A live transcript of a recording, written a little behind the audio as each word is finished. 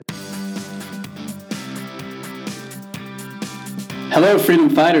Hello, freedom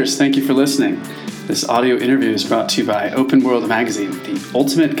fighters. Thank you for listening. This audio interview is brought to you by Open World Magazine, the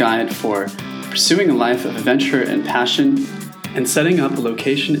ultimate guide for pursuing a life of adventure and passion and setting up a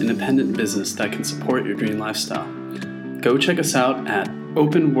location-independent business that can support your dream lifestyle. Go check us out at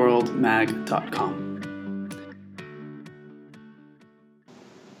openworldmag.com.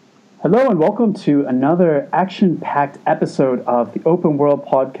 Hello and welcome to another action-packed episode of the Open World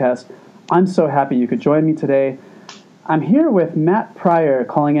Podcast. I'm so happy you could join me today. I'm here with Matt Pryor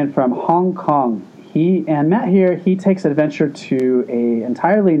calling in from Hong Kong. Matt here, he takes adventure to an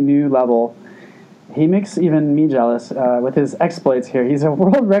entirely new level. He makes even me jealous with his exploits here. He's a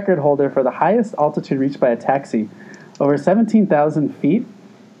world record holder for the highest altitude reached by a taxi, over 17,000 feet.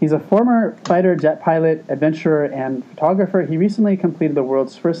 He's a former fighter jet pilot, adventurer, and photographer. He recently completed the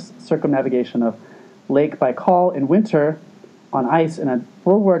world's first circumnavigation of Lake Baikal in winter on ice in a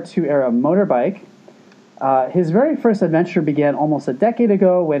World War II era motorbike. His very first adventure began almost a decade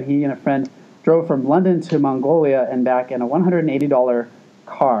ago when he and a friend drove from London to Mongolia and back in a $180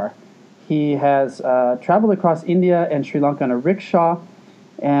 car. He has traveled across India and Sri Lanka on a rickshaw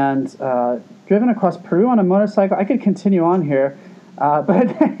and driven across Peru on a motorcycle. I could continue on here,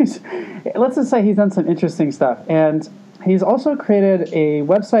 but let's just say he's done some interesting stuff. And he's also created a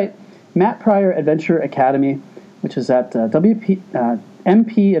website, Matt Pryor Adventure Academy, which is at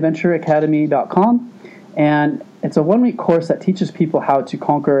mpadventureacademy.com. And it's a one-week course that teaches people how to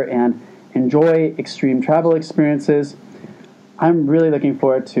conquer and enjoy extreme travel experiences. I'm really looking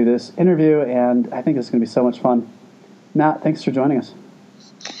forward to this interview, and I think it's going to be so much fun. Matt, thanks for joining us.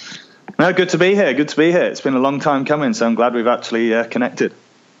 No, good to be here. It's been a long time coming, so I'm glad we've actually connected.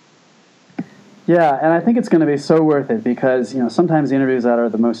 Yeah, and I think it's going to be so worth it because, sometimes the interviews that are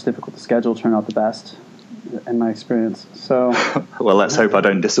the most difficult to schedule turn out the best, in my experience. So, well, let's hope I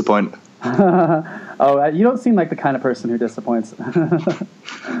don't disappoint. Oh, you don't seem like the kind of person who disappoints.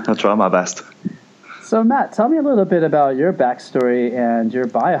 I'll try my best. So, Matt, tell me a little bit about your backstory and your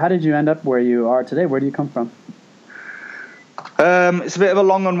bio. How did you end up where you are today? Where do you come from? It's a bit of a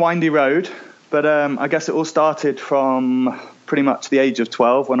long and windy road, but I guess it all started from pretty much the age of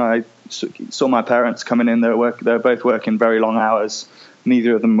 12 when I saw my parents coming in. They were both working very long hours.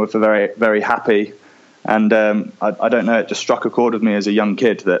 Neither of them were very, very happy. And I don't know, it just struck a chord with me as a young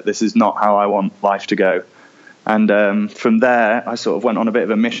kid that this is not how I want life to go. And from there, I sort of went on a bit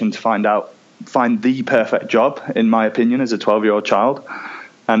of a mission to find the perfect job, in my opinion, as a 12-year-old child.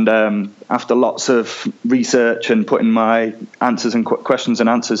 And after lots of research and putting my answers and questions and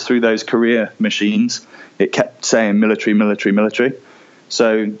answers through those career machines, it kept saying military, military, military.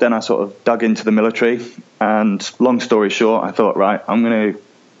 So then I sort of dug into the military. And long story short, I thought, right, I'm going to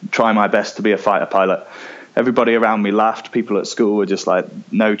try my best to be a fighter pilot. Everybody around me laughed. People at school were just like,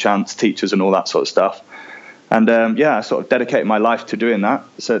 no chance, teachers and all that sort of stuff. And I sort of dedicated my life to doing that.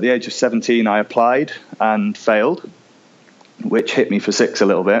 So at the age of 17, I applied and failed, which hit me for six a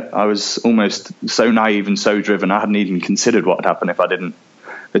little bit. I was almost so naive and so driven. I hadn't even considered what would happen if I didn't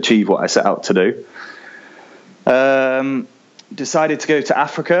achieve what I set out to do. Decided to go to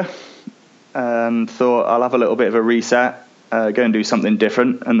Africa and thought I'll have a little bit of a reset. Go and do something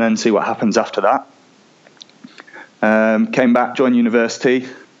different and then see what happens after that. Came back, joined university,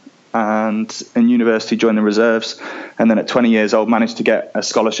 and in university joined the reserves. And then at 20 years old, managed to get a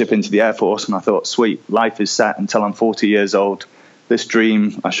scholarship into the Air Force. And I thought, sweet, life is set until I'm 40 years old. This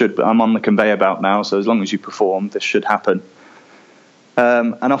dream, I'm on the conveyor belt now. So as long as you perform, this should happen.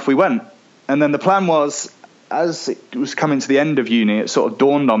 And off we went. And then the plan was, as it was coming to the end of uni, it sort of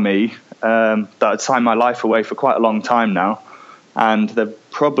dawned on me that I'd signed my life away for quite a long time now, and there'll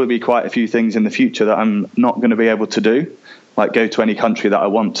probably be quite a few things in the future that I'm not going to be able to do, like go to any country that I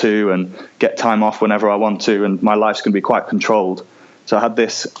want to and get time off whenever I want to, and my life's going to be quite controlled. So I had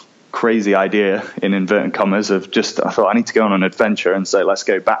this crazy idea, in inverted commas, I thought I need to go on an adventure, and so let's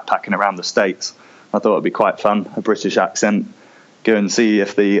go backpacking around the States. I thought it'd be quite fun, a British accent, go and see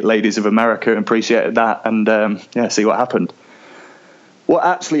if the ladies of America appreciated that, and see what happened. What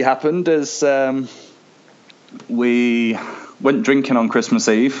actually happened is we went drinking on Christmas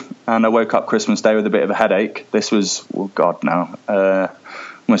Eve, and I woke up Christmas Day with a bit of a headache. This was,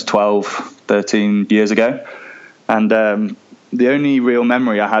 almost 12, 13 years ago. And the only real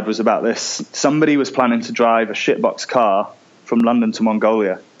memory I had was about this. Somebody was planning to drive a shitbox car from London to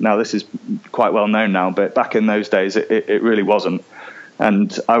Mongolia. Now, this is quite well known now, but back in those days, it really wasn't.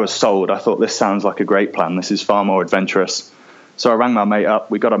 And I was sold. I thought, this sounds like a great plan. This is far more adventurous. So I rang my mate up,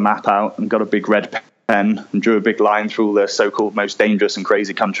 we got a map out and got a big red pen and drew a big line through all the so-called most dangerous and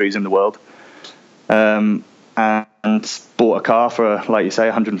crazy countries in the world. And bought a car for, like you say,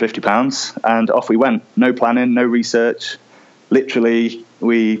 £150. And off we went. No planning, no research, literally,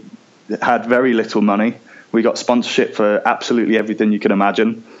 we had very little money. We got sponsorship for absolutely everything you could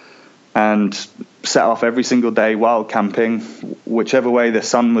imagine, and set off every single day wild camping, whichever way the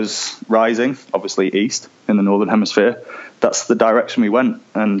sun was rising, obviously east in the northern hemisphere. That's the direction we went.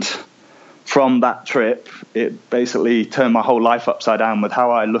 And from that trip, it basically turned my whole life upside down with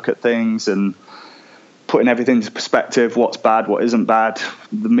how I look at things and putting everything into perspective, what's bad, what isn't bad,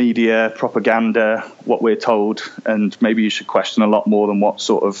 the media, propaganda, what we're told, and maybe you should question a lot more than what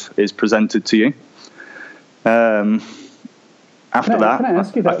sort of is presented to you. After that... Can I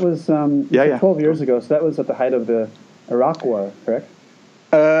ask you, that was 12 years ago, so that was at the height of the Iraq War, correct?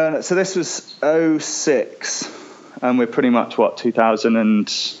 So this was 2006, and we're pretty much,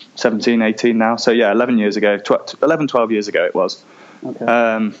 2017, 18 now? So yeah, 11 years ago, 12 years ago it was.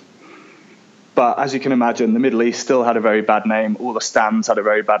 Okay. But as you can imagine, the Middle East still had a very bad name. All the stands had a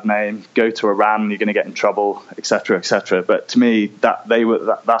very bad name. Go to Iran, you're going to get in trouble, etc., etc. But to me,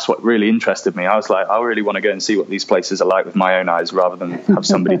 that's what really interested me. I was like, I really want to go and see what these places are like with my own eyes, rather than have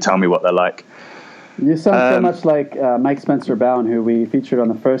somebody tell me what they're like. You sound so much like Mike Spencer Bown, who we featured on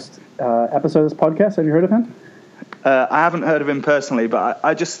the first episode of this podcast. Have you heard of him? I haven't heard of him personally, but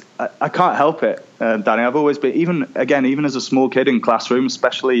I can't help it, Danny. I've always been, even as a small kid in classroom,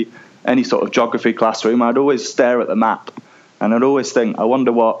 especially any sort of geography classroom, I'd always stare at the map, and I'd always think, I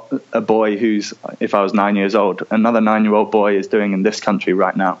wonder what a boy who's, if I was 9 years old, another 9-year-old boy is doing in this country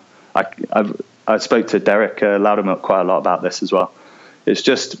right now. I spoke to Derek Loudermilk quite a lot about this as well. It's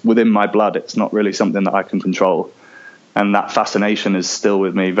just within my blood. It's not really something that I can control. And that fascination is still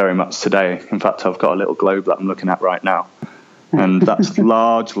with me very much today. In fact, I've got a little globe that I'm looking at right now. And that's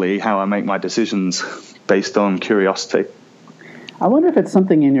largely how I make my decisions, based on curiosity. I wonder if it's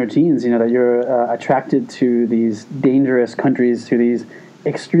something in your genes, that you're attracted to these dangerous countries, to these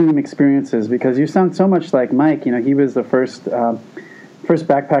extreme experiences, because you sound so much like Mike. He was the first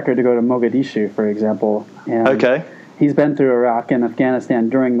backpacker to go to Mogadishu, for example. And okay. He's been through Iraq and Afghanistan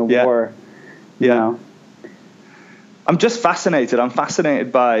during the war. Yeah. I'm just fascinated. I'm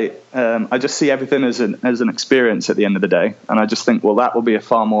fascinated by, I just see everything as an experience at the end of the day. And I just think, well, that will be a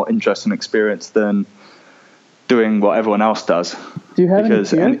far more interesting experience than doing what everyone else does. Do you have any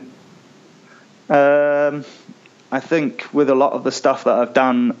fear? I think with a lot of the stuff that I've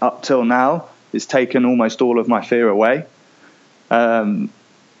done up till now, it's taken almost all of my fear away.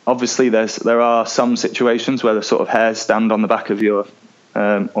 Obviously, there are some situations where the sort of hairs stand on the back of your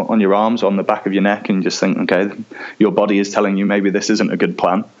on your arms, on the back of your neck, and you just think, okay, your body is telling you maybe this isn't a good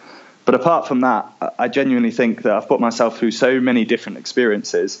plan. But apart from that, I genuinely think that I've put myself through so many different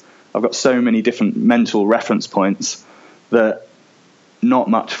experiences. I've got so many different mental reference points that not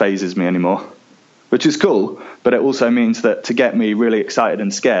much phases me anymore, which is cool. But it also means that to get me really excited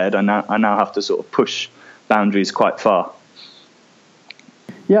and scared, I now have to sort of push boundaries quite far.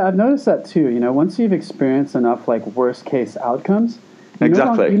 Yeah, I've noticed that too. Once you've experienced enough worst case outcomes, you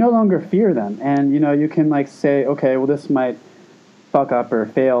no longer fear them, and you can say, okay, well, this might fuck up or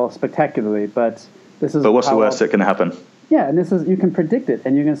fail spectacularly, but this is. But what's the worst that can happen? Yeah, and you can predict it,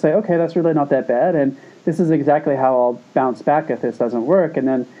 and you can say, okay, that's really not that bad, and this is exactly how I'll bounce back if this doesn't work, and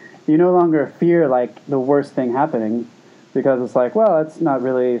then you no longer fear the worst thing happening, because it's well, it's not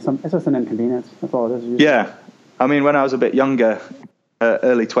really it's just an inconvenience. That's all it is. Usually. Yeah, I mean, when I was a bit younger,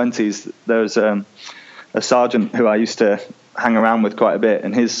 early 20s, there was a sergeant who I used to hang around with quite a bit,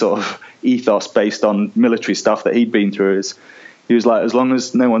 and his sort of ethos based on military stuff that he'd been through is, he was like, as long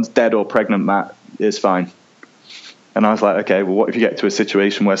as no one's dead or pregnant, Matt, it's fine. And I was like, okay, well, what if you get to a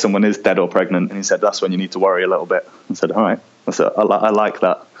situation where someone is dead or pregnant? And he said, that's when you need to worry a little bit. I said, all right. I like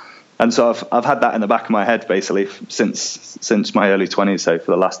that. And so I've had that in the back of my head, basically, since my early 20s, so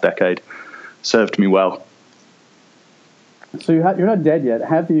for the last decade. Served me well. So you're not dead yet.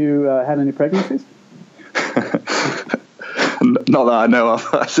 Have you had any pregnancies? Not that I know of.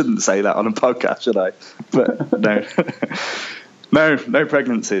 I shouldn't say that on a podcast, should I? But no. No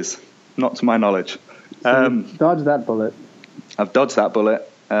pregnancies. Not to my knowledge. So dodge that bullet. I've dodged that bullet,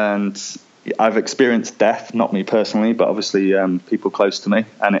 and I've experienced death, not me personally, but obviously people close to me,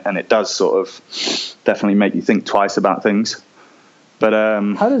 and it does sort of definitely make you think twice about things. But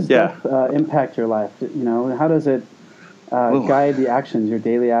how does death impact your life? How does it guide the actions, your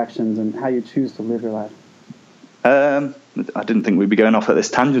daily actions, and how you choose to live your life? I didn't think we'd be going off at this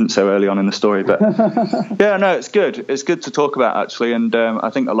tangent so early on in the story, but yeah, no, it's good. It's good to talk about, actually, and I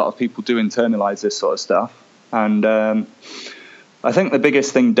think a lot of people do internalize this sort of stuff. And I think the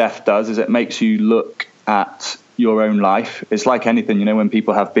biggest thing death does is it makes you look at your own life. It's like anything, when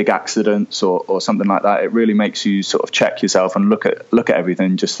people have big accidents or something like that, it really makes you sort of check yourself and look at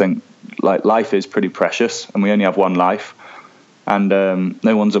everything and just think, life is pretty precious, and we only have one life. and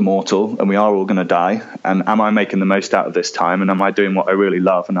no one's immortal, and we are all going to die. And am I making the most out of this time? And am I doing what I really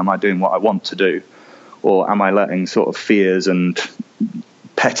love? And am I doing what I want to do? Or am I letting sort of fears and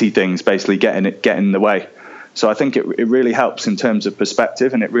petty things basically get in the way? So I think it really helps in terms of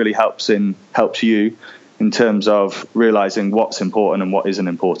perspective, and it really helps you in terms of realizing what's important and what isn't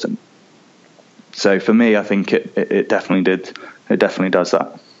important. So for me, I think it definitely does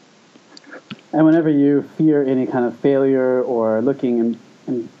that. And whenever you fear any kind of failure or looking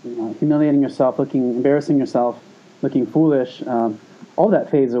and humiliating yourself, embarrassing yourself, looking foolish, all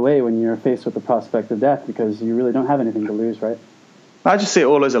that fades away when you're faced with the prospect of death, because you really don't have anything to lose, right? I just see it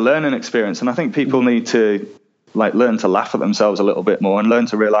all as a learning experience, and I think people need to learn to laugh at themselves a little bit more and learn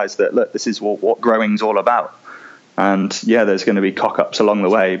to realize that, look, this is what growing's all about. And yeah, there's going to be cock-ups along the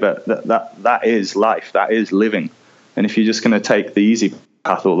way, but that is life, that is living. And if you're just going to take the easy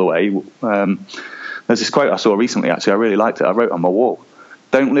path all the way, there's this quote I saw recently, actually, I really liked it. I wrote on my wall,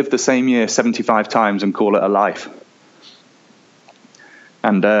 don't live the same year 75 times and call it a life.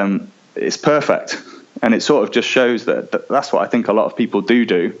 And it's perfect. And it sort of just shows that's what I think a lot of people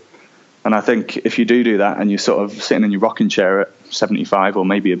do. And I think if you do that and you're sort of sitting in your rocking chair at 75, or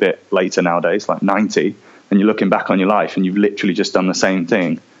maybe a bit later nowadays, like 90, and you're looking back on your life and you've literally just done the same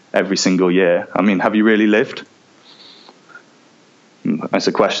thing every single year, I mean, have you really lived? That's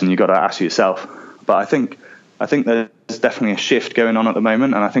a question you've got to ask yourself. But I think there's definitely a shift going on at the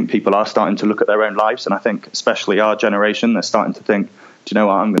moment, and I think people are starting to look at their own lives, and I think especially our generation, they're starting to think, do you know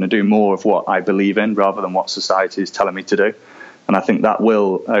what, I'm going to do more of what I believe in rather than what society is telling me to do. And I think that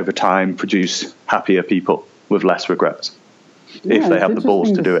will, over time, produce happier people with less regrets, if they have the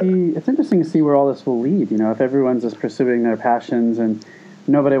balls to do it. It's interesting to see where all this will lead. If everyone's just pursuing their passions and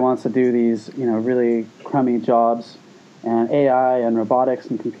nobody wants to do these, really crummy jobs, and AI and robotics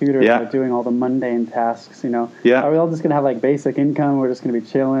and computers are doing all the mundane tasks, Are we all just going to have basic income? We're just going to be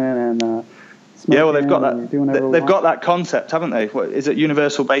chilling and they've got that. They've got that concept, haven't they? What, is it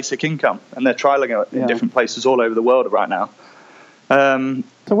universal basic income? And they're trialing it in different places all over the world right now.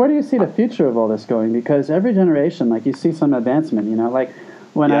 So where do you see the future of all this going? Because every generation, you see some advancement,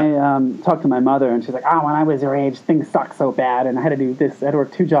 when I talked to my mother and she's like, when I was your age, things sucked so bad and I had to do this, I had to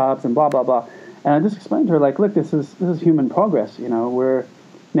work 2 jobs and blah, blah, blah. And I just explained to her, look, this is human progress, we're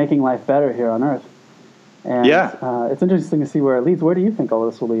making life better here on Earth. And it's interesting to see where it leads. Where do you think all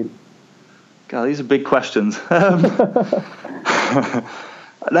this will lead? God, these are big questions.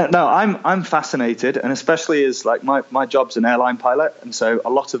 No, I'm fascinated, and especially as my job's an airline pilot, and so a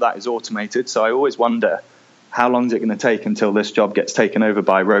lot of that is automated. So I always wonder, how long is it going to take until this job gets taken over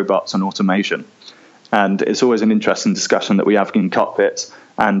by robots and automation? And it's always an interesting discussion that we have in cockpits.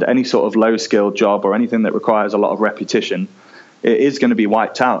 And any sort of low-skilled job or anything that requires a lot of repetition, it is going to be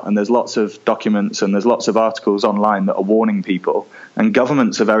wiped out. And there's lots of documents and there's lots of articles online that are warning people. And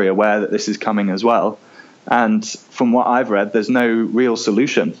governments are very aware that this is coming as well. And from what I've read, there's no real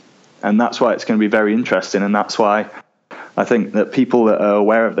solution. And that's why it's going to be very interesting. And that's why I think that people that are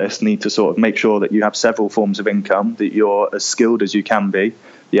aware of this need to sort of make sure that you have several forms of income, that you're as skilled as you can be,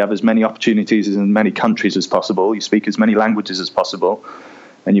 you have as many opportunities in as many countries as possible, you speak as many languages as possible,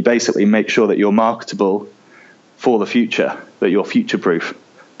 and you basically make sure that you're marketable for the future, that you're future-proof.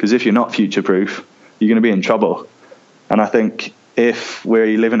 Because if you're not future-proof, you're going to be in trouble. And I think if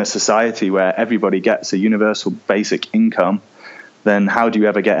we live in a society where everybody gets a universal basic income, then how do you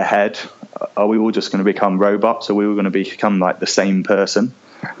ever get ahead? Are we all just going to become robots? Are we all going to become the same person?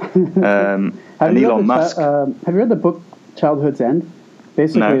 And Elon Musk. Have you read the book Childhood's End?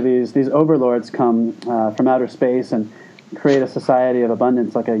 Basically, these overlords come from outer space and create a society of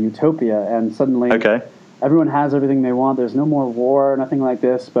abundance, like a utopia, and suddenly everyone has everything they want. There's no more war, nothing like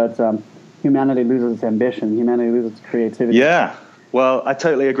this, but humanity loses its ambition. Humanity loses its creativity. Yeah. Well, I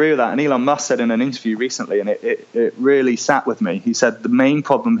totally agree with that. And Elon Musk said in an interview recently, and it really sat with me, he said the main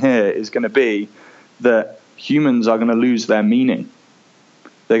problem here is going to be that humans are going to lose their meaning.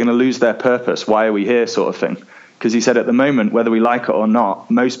 They're going to lose their purpose. Why are we here, sort of thing? Because he said at the moment, whether we like it or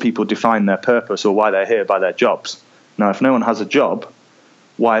not, most people define their purpose or why they're here by their jobs. Now, if no one has a job,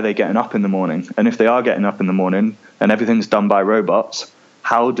 why are they getting up in the morning? And if they are getting up in the morning and everything's done by robots,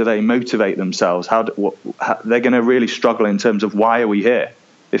 how do they motivate themselves? They're going to really struggle in terms of why are we here?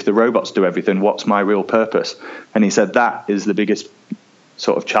 If the robots do everything, what's my real purpose? And he said that is the biggest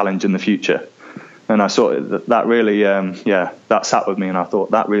sort of challenge in the future. And I saw that really, that sat with me, and I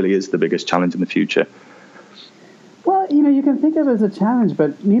thought that really is the biggest challenge in the future. Well, you can think of it as a challenge,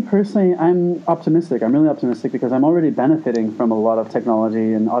 but me personally, I'm optimistic. I'm really optimistic because I'm already benefiting from a lot of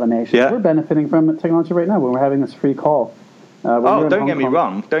technology and automation. Yeah. We're benefiting from technology right now when we're having this free call. Don't get me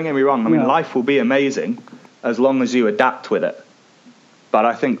wrong. I mean, life will be amazing as long as you adapt with it. But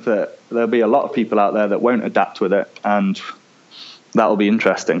I think that there'll be a lot of people out there that won't adapt with it, and that'll be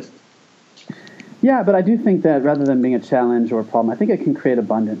interesting. Yeah, but I do think that rather than being a challenge or a problem, I think it can create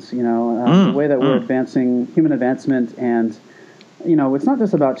abundance. You know, the way that we're advancing human advancement, and you know, it's not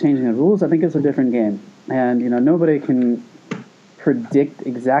just about changing the rules. I think it's a different game, and you know, nobody can predict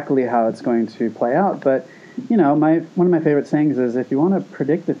exactly how it's going to play out. But you know, one of my favorite sayings is, if you want to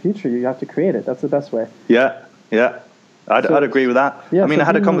predict the future, you have to create it. That's the best way. Yeah. I'd agree with that. Yeah, I mean, I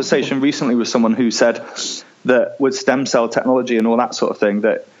had a conversation recently with someone who said that with stem cell technology and all that sort of thing,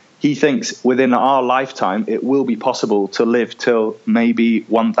 that he thinks within our lifetime it will be possible to live till maybe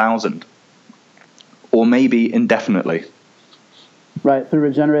 1,000 or maybe indefinitely. Right, through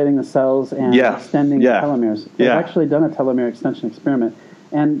regenerating the cells and extending the telomeres. They've actually done a telomere extension experiment.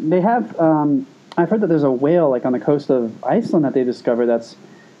 And they have, I've heard that there's a whale like on the coast of Iceland that they discovered that's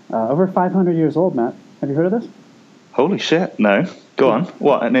over 500 years old, Matt. Have you heard of this? Holy shit, no. Go on.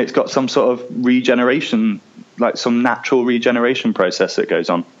 What? And it's got some sort of regeneration, like some natural regeneration process that goes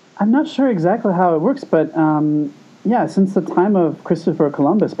on. I'm not sure exactly how it works, but since the time of Christopher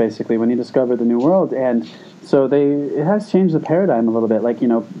Columbus, basically, when he discovered the New World, and so it has changed the paradigm a little bit. Like, you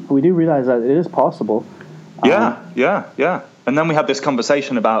know, we do realize that it is possible. Yeah. And then we had this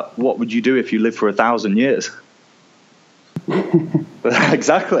conversation about what would you do if you lived for 1,000 years?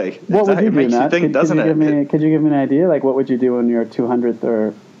 Exactly. What would you do, makes Matt? You think, doesn't it? Could you give me an idea? Like, what would you do on your 200th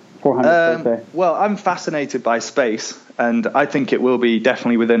or 400th birthday? Well, I'm fascinated by space, and I think it will be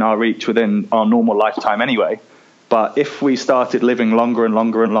definitely within our reach, within our normal lifetime anyway. But if we started living longer and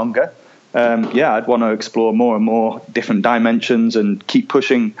longer and longer, I'd want to explore more and more different dimensions and keep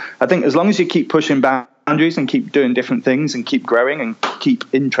pushing. I think as long as you keep pushing boundaries and keep doing different things and keep growing and keep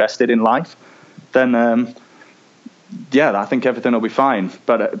interested in life, then I think everything will be fine.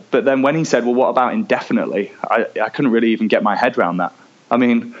 But then when he said, well, what about indefinitely? I couldn't really even get my head around that. I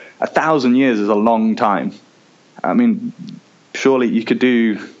mean, 1,000 years is a long time. I mean, surely you could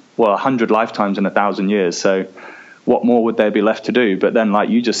do, 100 lifetimes in 1,000 years. So what more would there be left to do? But then, like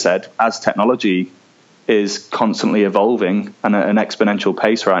you just said, as technology is constantly evolving and at an exponential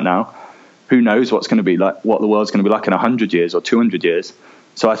pace right now, who knows what's going to be like, what the world's going to be like in 100 years or 200 years.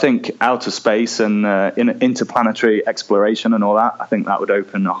 So I think outer space and interplanetary exploration and all that, I think that would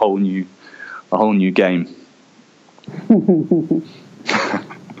open a whole new game.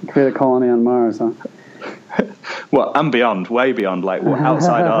 Create a colony on Mars, huh? Well, and beyond, way beyond, like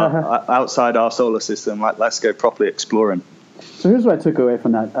outside our solar system. Like, let's go properly exploring. So here's what I took away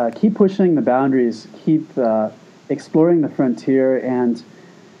from that: keep pushing the boundaries, keep exploring the frontier, and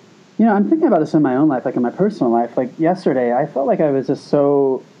you know, I'm thinking about this in my own life, like in my personal life. Like yesterday, I felt like I was just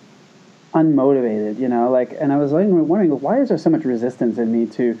so unmotivated, you know, like, and I was wondering, why is there so much resistance in me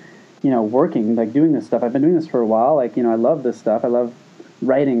to, you know, working, like doing this stuff? I've been doing this for a while. Like, you know, I love this stuff. I love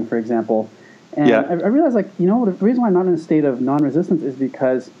writing, for example. And I realized, like, you know, the reason why I'm not in a state of non-resistance is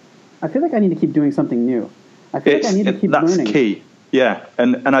because I feel like I need to keep doing something new. I feel like I need to keep learning. That's key. Yeah.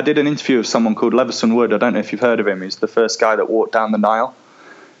 And I did an interview with someone called Leveson Wood. I don't know if you've heard of him. He's the first guy that walked down the Nile.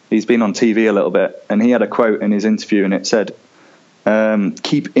 He's been on TV a little bit, and he had a quote in his interview, and it said,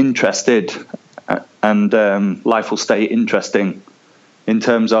 keep interested and life will stay interesting, in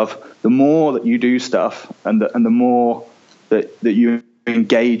terms of the more that you do stuff and the more that you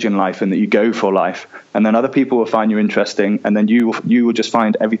engage in life and that you go for life, and then other people will find you interesting, and then you will just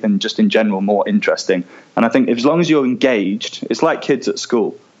find everything just in general more interesting. And I think as long as you're engaged, it's like kids at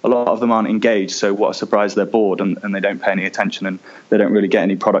school. A lot of them aren't engaged, so what a surprise, they're bored and they don't pay any attention and they don't really get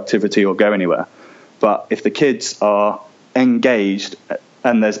any productivity or go anywhere. But if the kids are engaged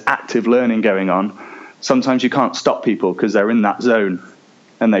and there's active learning going on, sometimes you can't stop people because they're in that zone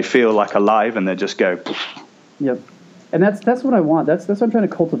and they feel like alive and they just go. Yep. And that's what I want. That's what I'm trying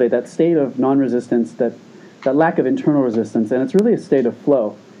to cultivate, that state of non-resistance, that lack of internal resistance, and it's really a state of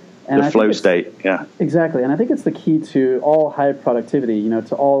flow. And the flow state, yeah. Exactly, and I think it's the key to all high productivity, you know,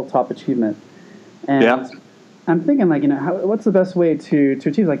 to all top achievement. And I'm thinking, like, you know, what's the best way to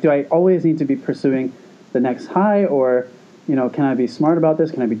achieve? Like, do I always need to be pursuing the next high, or, you know, can I be smart about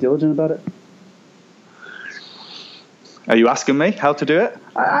this? Can I be diligent about it? Are you asking me how to do it?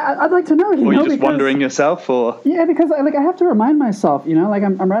 I'd like to know. Or are you just wondering yourself, or? Yeah, because I have to remind myself, you know, like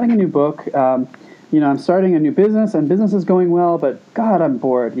I'm writing a new book. You know, I'm starting a new business, and business is going well, but God, I'm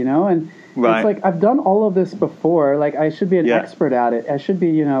bored, you know? And it's like, I've done all of this before. Like, I should be an expert at it. I should be,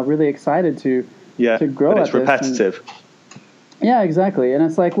 you know, really excited to grow at this. It's repetitive. Yeah, exactly. And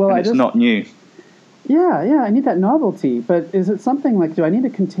it's like, well, it's not new. Yeah, I need that novelty. But is it something like, do I need to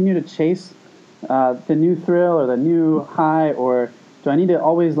continue to chase the new thrill or the new high, or do I need to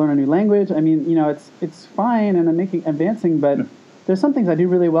always learn a new language? I mean, you know, it's fine and I'm advancing, but there's some things I do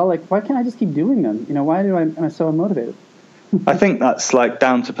really well. Like, why can't I just keep doing them? Why am I so unmotivated? I think that's like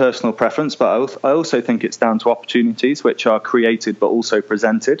down to personal preference, but I also think it's down to opportunities which are created but also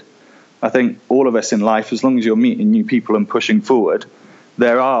presented. I think all of us in life, as long as you're meeting new people and pushing forward,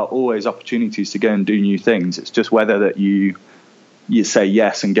 there are always opportunities to go and do new things. It's just whether that you say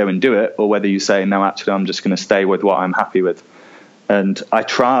yes and go and do it, or whether you say, no, actually, I'm just going to stay with what I'm happy with. And I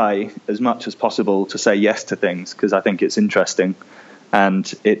try as much as possible to say yes to things because I think it's interesting.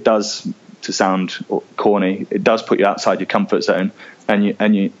 And it does, to sound corny, it does put you outside your comfort zone. And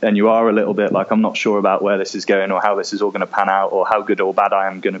you are a little bit like, I'm not sure about where this is going or how this is all going to pan out or how good or bad I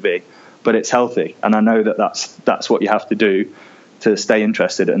am going to be. But it's healthy. And I know that that's what you have to do to stay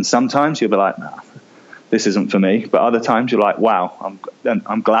interested. And sometimes you'll be like, nah, this isn't for me. But other times you're like, wow,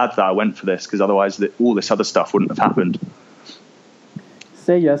 I'm glad that I went for this because otherwise all this other stuff wouldn't have happened.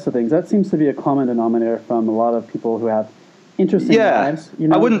 Say yes to things. That seems to be a common denominator from a lot of people who have interesting lives.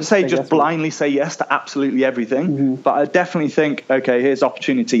 I wouldn't say just blindly say yes to absolutely everything, but I definitely think, okay, here's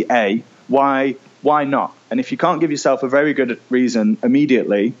opportunity A. Why not? And if you can't give yourself a very good reason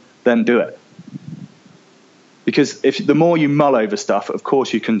immediately, then do it. Because the more you mull over stuff, of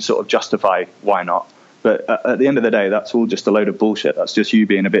course you can sort of justify why not. But at the end of the day, that's all just a load of bullshit. That's just you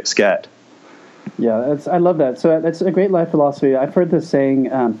being a bit scared. Yeah, I love that. So that's a great life philosophy. I've heard this saying,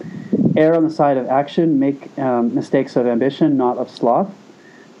 err on the side of action, make mistakes of ambition, not of sloth.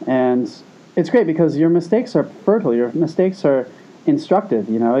 And it's great because your mistakes are fertile. Your mistakes are instructive.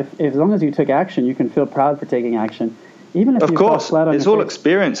 If as long as you took action, you can feel proud for taking action. Even if of course, it's all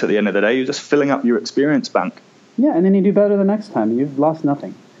experience at the end of the day. You're just filling up your experience bank. Yeah, and then you do better the next time. You've lost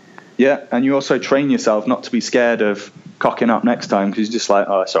nothing. Yeah, and you also train yourself not to be scared of cocking up next time because you're just like,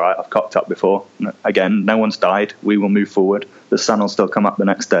 oh, it's all right, I've cocked up before. Again, no one's died. We will move forward. The sun will still come up the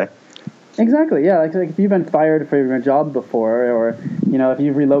next day. Exactly, yeah. Like if you've been fired from your job before, or if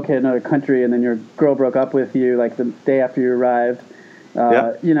you've relocated to another country and then your girl broke up with you like the day after you arrived,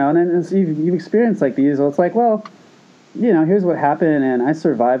 and then you've experienced like these. Well, it's like, well, here's what happened, and I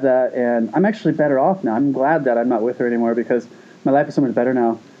survived that, and I'm actually better off now. I'm glad that I'm not with her anymore because my life is so much better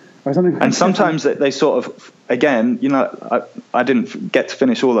now, or something. And sometimes they sort of, again, I didn't get to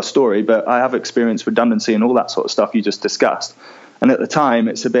finish all the story, but I have experienced redundancy and all that sort of stuff you just discussed. And at the time,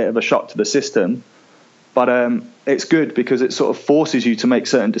 it's a bit of a shock to the system, but it's good because it sort of forces you to make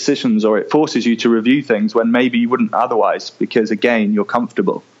certain decisions, or it forces you to review things when maybe you wouldn't otherwise, because again, you're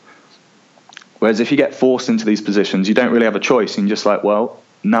comfortable. Whereas if you get forced into these positions, you don't really have a choice. And you're just like, well,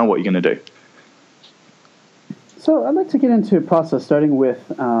 now what are you going to do? So I'd like to get into a process starting with,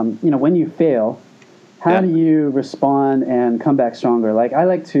 when you fail, how do you respond and come back stronger? Like I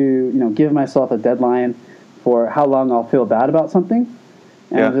like to, give myself a deadline for how long I'll feel bad about something.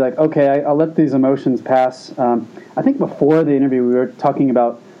 And I'll be like, okay, I'll let these emotions pass. I think before the interview, we were talking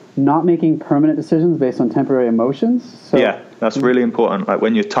about not making permanent decisions based on temporary emotions. So, yeah, that's really important. Like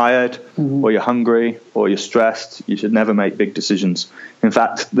when you're tired or you're hungry or you're stressed, you should never make big decisions. In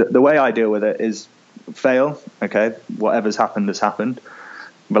fact, the way I deal with it is fail. Okay, whatever's happened has happened.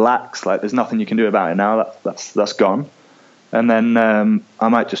 Relax. Like there's nothing you can do about it now. That's gone. And then I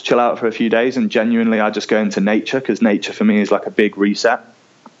might just chill out for a few days, and genuinely I just go into nature, because nature for me is like a big reset.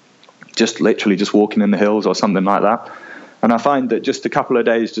 Just literally just walking in the hills or something like that. And I find that just a couple of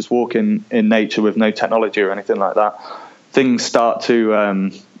days just walking in nature with no technology or anything like that, things start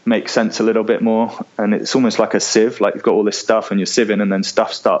to make sense a little bit more. And it's almost like a sieve, like you've got all this stuff and you're sieving, and then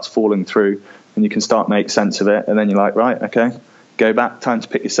stuff starts falling through and you can start make sense of it. And then you're like, right, okay, go back, time to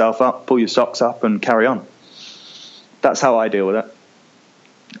pick yourself up, pull your socks up and carry on. That's how I deal with it.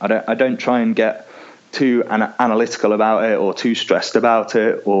 I don't try and get too analytical about it or too stressed about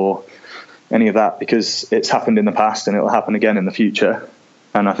it or any of that, because it's happened in the past and it'll happen again in the future.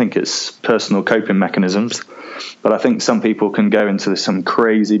 And I think it's personal coping mechanisms. But I think some people can go into some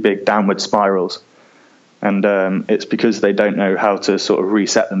crazy big downward spirals. And it's because they don't know how to sort of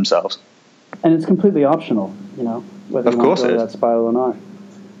reset themselves. And it's completely optional, whether you want to go to that spiral or not.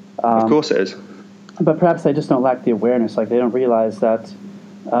 Of course it is. But perhaps they just don't lack the awareness. Like they don't realize that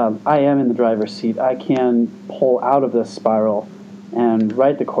I am in the driver's seat. I can pull out of this spiral and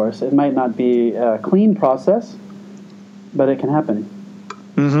right the course. It might not be a clean process, but it can happen.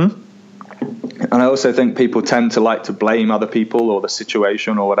 And I also think people tend to like to blame other people or the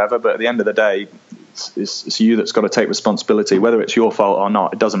situation or whatever, but at the end of the day, it's you that's got to take responsibility. Whether it's your fault or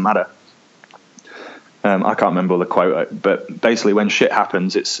not, it doesn't matter. I can't remember the quote, but basically when shit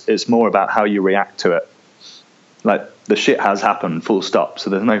happens, it's more about how you react to it. Like the shit has happened, full stop. So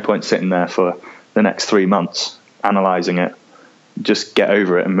there's no point sitting there for the next 3 months analysing it. Just get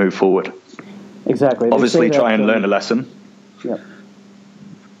over it and move forward. Exactly. Obviously try and learn a lesson. Yep.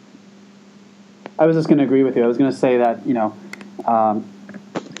 I was just going to agree with you. I was going to say that,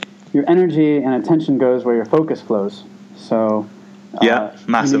 your energy and attention goes where your focus flows. So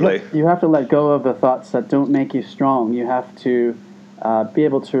massively. You have to let go of the thoughts that don't make you strong. You have to be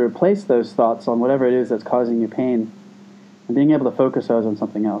able to replace those thoughts on whatever it is that's causing you pain, and being able to focus those on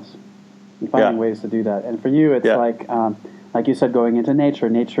something else, and finding ways to do that. And for you, it's like you said, going into nature.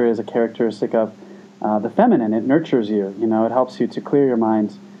 Nature is a characteristic of the feminine. It nurtures you. It helps you to clear your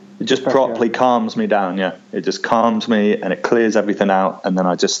mind. It just properly calms me down. Yeah, it just calms me and it clears everything out. And then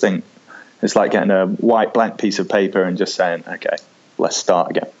I just think it's like getting a white blank piece of paper and just saying, okay, let's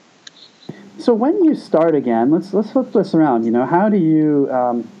start again. So when you start again, let's flip this around. How do you?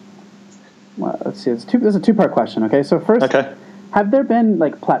 Let's see. There's a two-part question. Okay, so first, have there been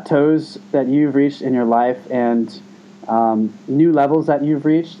like plateaus that you've reached in your life and new levels that you've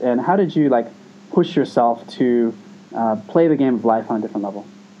reached, and how did you like push yourself to play the game of life on a different level?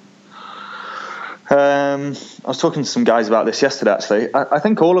 I was talking to some guys about this yesterday, actually. I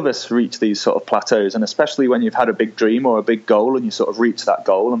think all of us reach these sort of plateaus, and especially when you've had a big dream or a big goal and you sort of reach that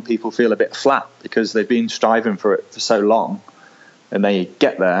goal and people feel a bit flat because they've been striving for it for so long, and they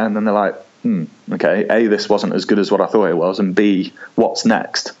get there and then they're like, okay, A, this wasn't as good as what I thought it was, and B, what's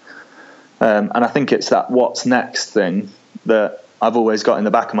next? And I think it's that what's next thing that I've always got in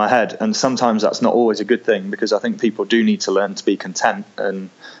the back of my head, and sometimes that's not always a good thing, because I think people do need to learn to be content and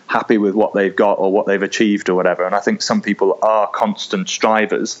happy with what they've got or what they've achieved or whatever. And I think some people are constant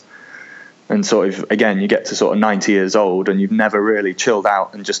strivers, and sort of, again, you get to sort of 90 years old and you've never really chilled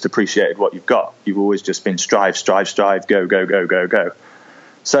out and just appreciated what you've got. You've always just been strive, go, go, go, go, go.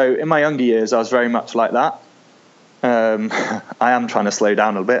 So in my younger years, I was very much like that. I am trying to slow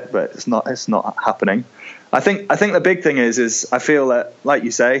down a bit, but it's not happening. I think the big thing is I feel that, like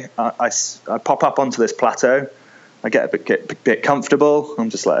you say, I pop up onto this plateau, I get a bit comfortable.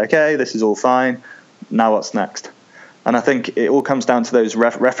 I'm just like, okay, this is all fine. Now what's next? And I think it all comes down to those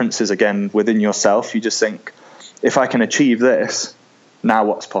references again within yourself. You just think, if I can achieve this, now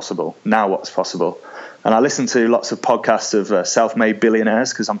what's possible? Now what's possible? And I listen to lots of podcasts of self-made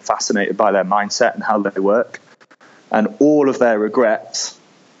billionaires because I'm fascinated by their mindset and how they work. And all of their regrets,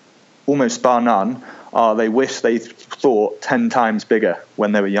 almost bar none, are they wish they thought 10 times bigger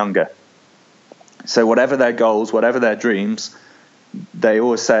when they were younger. So whatever their goals, whatever their dreams, they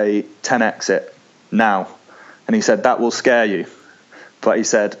always say 10x it now. And he said that will scare you. But he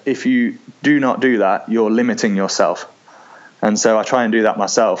said, if you do not do that, you're limiting yourself. And so I try and do that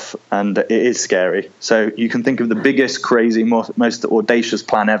myself, and it is scary. So you can think of the biggest, crazy, most audacious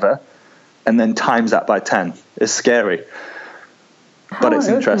plan ever, and then times that by 10. It's scary. But it's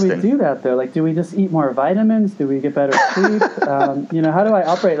interesting. How do we do that, though? Like, do we just eat more vitamins? Do we get better sleep? How do I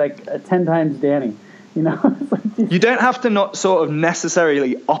operate like 10 times Danny? You don't have to not sort of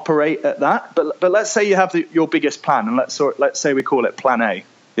necessarily operate at that. But let's say you have your biggest plan, and let's say we call it Plan A,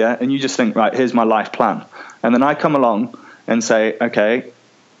 yeah. And you just think, right, here's my life plan, and then I come along and say, okay,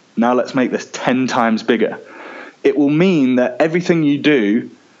 now let's make this 10 times bigger. It will mean that everything you do,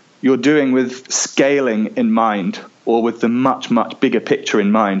 you're doing with scaling in mind, or with the much, much bigger picture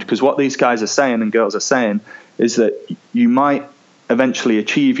in mind. Because what these guys are saying and girls are saying is that you might eventually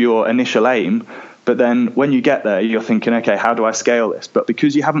achieve your initial aim, but then when you get there, you're thinking, okay, how do I scale this? But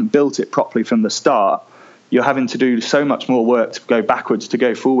because you haven't built it properly from the start, you're having to do so much more work to go backwards to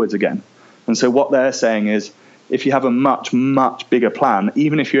go forwards again. And so what they're saying is, if you have a much, much bigger plan,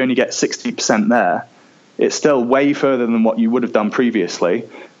 even if you only get 60% there, it's still way further than what you would have done previously.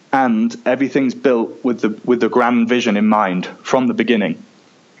 And everything's built with the grand vision in mind from the beginning.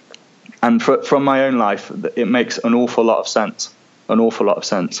 And from my own life, it makes an awful lot of sense.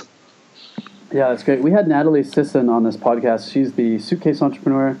 Yeah, that's great. We had Natalie Sisson on this podcast. She's the suitcase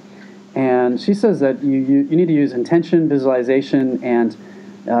entrepreneur. And she says that you need to use intention, visualization, and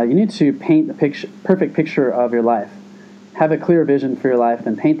you need to paint the perfect picture of your life. Have a clear vision for your life,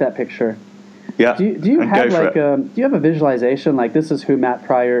 then paint that picture. Yeah. Do you have do you have a visualization like this is who Matt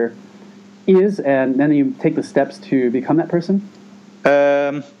Pryor is, and then you take the steps to become that person?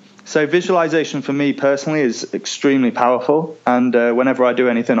 So visualization for me personally is extremely powerful, and whenever I do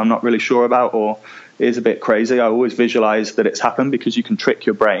anything I'm not really sure about or is a bit crazy, I always visualize that it's happened, because you can trick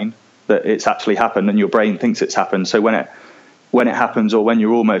your brain that it's actually happened, and your brain thinks it's happened. So when it happens, or when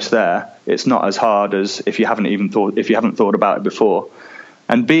you're almost there, it's not as hard as if you haven't thought about it before.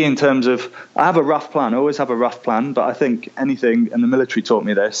 And B, in terms of, I have a rough plan. I always have a rough plan, but I think anything, and the military taught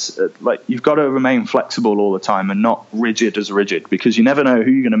me this, like you've got to remain flexible all the time and not rigid, because you never know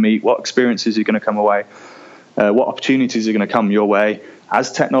who you're going to meet, what experiences are going to come away, what opportunities are going to come your way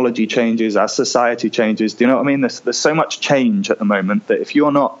as technology changes, as society changes. Do you know what I mean? There's so much change at the moment that if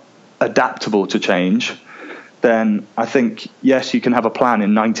you're not adaptable to change, then I think, yes, you can have a plan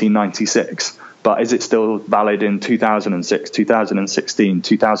in 1996, but is it still valid in 2006, 2016,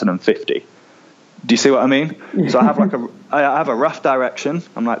 2050? Do you see what I mean? So I have a rough direction.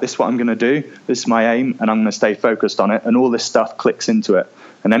 I'm like, this is what I'm going to do. This is my aim, and I'm going to stay focused on it. And all this stuff clicks into it.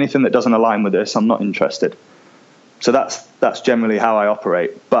 And anything that doesn't align with this, I'm not interested. So that's generally how I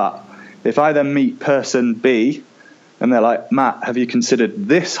operate. But if I then meet person B, and they're like, Matt, have you considered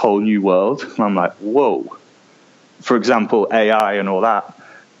this whole new world? And I'm like, whoa. For example, AI and all that.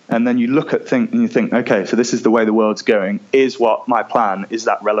 And then you look at things and you think, okay, so this is the way the world's going. Is what my plan, is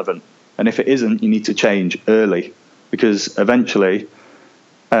that relevant? And if it isn't, you need to change early, because eventually,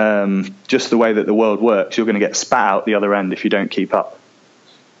 just the way that the world works, you're going to get spat out the other end if you don't keep up.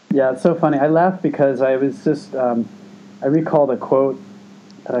 Yeah, it's so funny. I laugh because I was just, I recalled a quote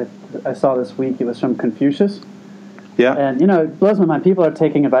that I saw this week. It was from Confucius. Yeah. And, it blows my mind. People are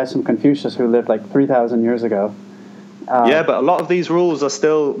taking advice from Confucius, who lived like 3,000 years ago. Yeah, but a lot of these rules are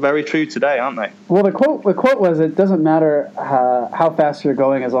still very true today, aren't they? Well, the quote was, it doesn't matter how fast you're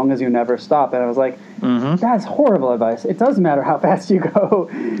going as long as you never stop. And I was like, That's horrible advice. It does matter how fast you go.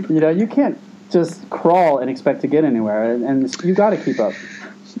 You can't just crawl and expect to get anywhere, and you got to keep up.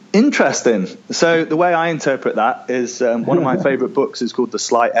 Interesting. So the way I interpret that is one of my favorite books is called The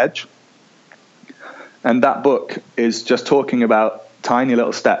Slight Edge. And that book is just talking about tiny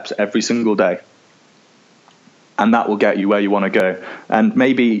little steps every single day. And that will get you where you want to go. And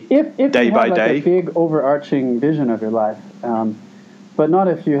maybe if day by you have day. a big overarching vision of your life, but not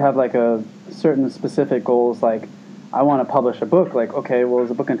if you have like a certain specific goals. Like, I want to publish a book. Like, okay, well, is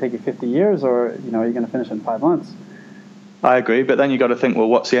the book going to take you 50 years, or are you going to finish in 5 months? I agree, but then you got to think, well,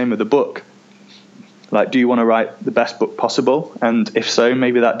 what's the aim of the book? Like, do you want to write the best book possible? And if so,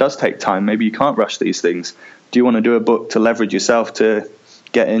 maybe that does take time. Maybe you can't rush these things. Do you want to do a book to leverage yourself to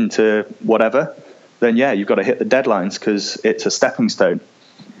get into whatever? Then yeah, you've got to hit the deadlines because it's a stepping stone.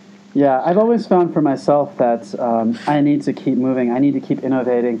 Yeah, I've always found for myself that I need to keep moving. I need to keep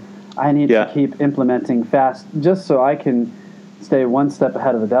innovating. I need to keep implementing fast, just so I can stay one step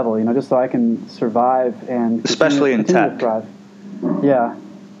ahead of the devil. Just so I can survive and especially in tech. To thrive. Yeah,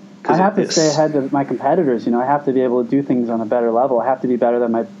 I have to stay ahead of my competitors. I have to be able to do things on a better level. I have to be better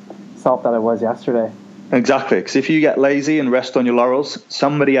than myself that I was yesterday. Exactly, because if you get lazy and rest on your laurels,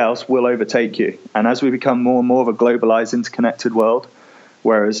 somebody else will overtake you. And as we become more and more of a globalized, interconnected world,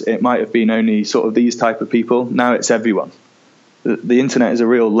 whereas it might have been only sort of these type of people, now it's everyone. The internet is a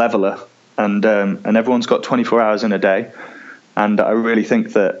real leveler, and everyone's got 24 hours in a day. And I really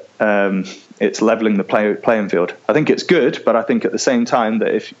think that it's leveling the playing field. I think it's good, but I think at the same time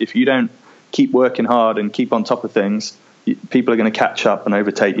that if you don't keep working hard and keep on top of things, people are going to catch up and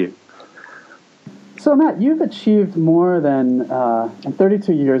overtake you. So, Matt, you've achieved more than, in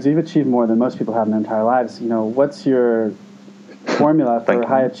 32 years, you've achieved more than most people have in their entire lives. What's your formula for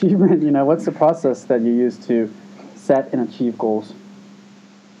high achievement? What's the process that you use to set and achieve goals?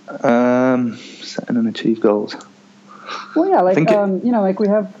 Setting and achieve goals. Well, yeah, like we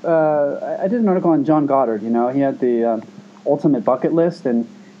have, I did an article on John Goddard. He had the ultimate bucket list, and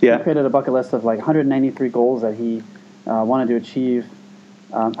he created a bucket list of like 193 goals that he wanted to achieve.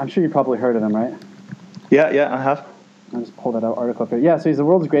 I'm sure you probably heard of him, right? Yeah, I have. I'll just pull that article up here. Yeah, so he's the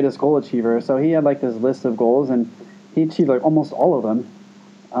world's greatest goal achiever. So he had like this list of goals, and he achieved like almost all of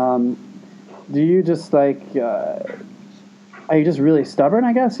them. Do you just like, are you just really stubborn,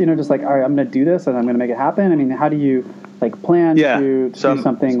 I guess? Just like, all right, I'm going to do this and I'm going to make it happen. I mean, how do you like plan to do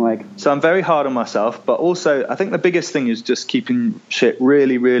something like... So I'm very hard on myself, but also I think the biggest thing is just keeping shit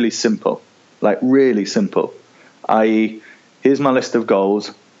really, really simple. Like really simple. I.e., here's my list of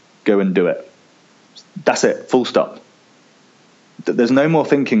goals, go and do it. That's it, full stop. There's no more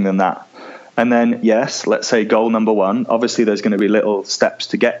thinking than that. And then, yes, let's say goal number 1. Obviously, there's going to be little steps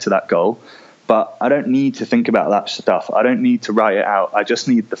to get to that goal. But I don't need to think about that stuff. I don't need to write it out. I just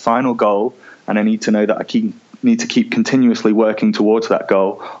need the final goal, and I need to know that I need to keep continuously working towards that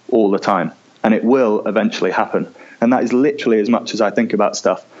goal all the time. And it will eventually happen. And that is literally as much as I think about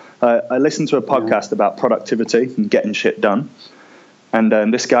stuff. I listened to a podcast about productivity and getting shit done.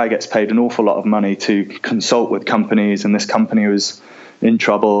 And this guy gets paid an awful lot of money to consult with companies, and this company was in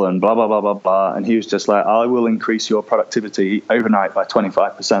trouble and blah, blah, blah, blah, blah. And he was just like, I will increase your productivity overnight by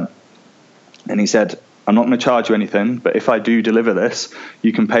 25%. And he said, I'm not going to charge you anything, but if I do deliver this,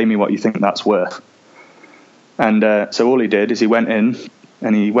 you can pay me what you think that's worth. And so all he did is he went in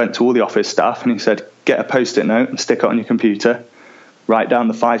and he went to all the office staff and he said, get a Post-it note and stick it on your computer, write down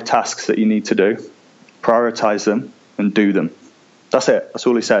the 5 tasks that you need to do, prioritize them and do them. That's it. That's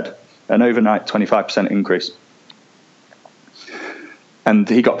all he said. An overnight 25% increase. and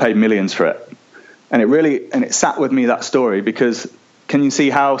he got paid millions for it. And it sat with me, that story, because can you see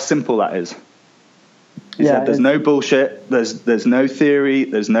how simple that is? He said, there's no bullshit, there's no theory,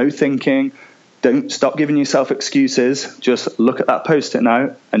 there's no thinking. Don't stop giving yourself excuses. Just look at that Post-it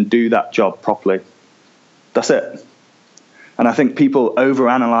note and do that job properly. That's it. And I think people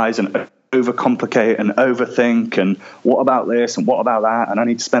overanalyze and overcomplicate and overthink, and what about this and what about that, and I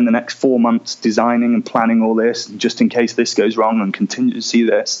need to spend the next 4 months designing and planning all this just in case this goes wrong and continue to see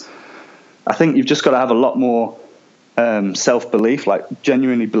this. I think you've just got to have a lot more self-belief, like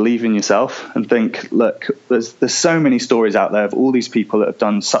genuinely believe in yourself and think, look, there's so many stories out there of all these people that have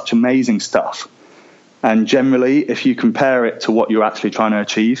done such amazing stuff, and generally if you compare it to what you're actually trying to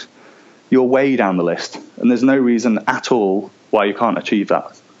achieve, you're way down the list, and there's no reason at all why you can't achieve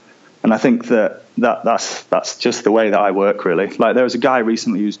that. And I think that's just the way that I work, really. Like, there was a guy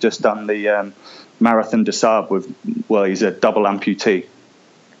recently who's just done the Marathon des Sables he's a double amputee,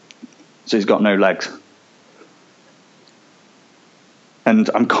 so he's got no legs. And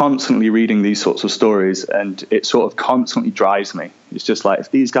I'm constantly reading these sorts of stories, and it sort of constantly drives me. It's just like, if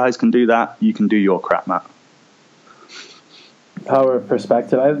these guys can do that, you can do your crap, Matt. Power of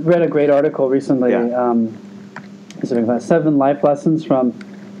perspective. I read a great article recently. Yeah. It's about 7 life lessons from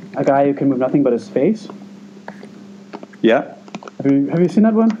a guy who can move nothing but his face. Yeah. Have you seen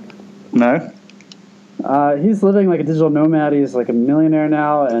that one? No. He's living like a digital nomad. He's like a millionaire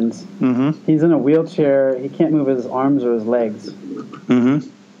now, and he's in a wheelchair. He can't move his arms or his legs.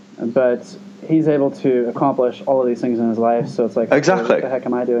 But he's able to accomplish all of these things in his life. So it's like, exactly. Okay, what the heck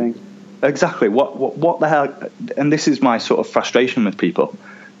am I doing? Exactly. What the hell? And this is my sort of frustration with people.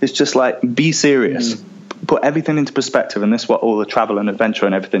 It's just like, be serious. Put everything into perspective, and this is what all the travel and adventure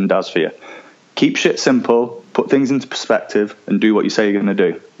and everything does for you. Keep shit simple, put things into perspective, and do what you say you're going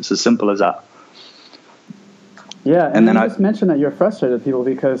to do. It's as simple as that. Yeah, and then you just mentioned that you're frustrated with people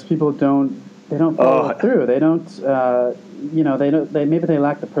because people don't follow through. They don't, maybe they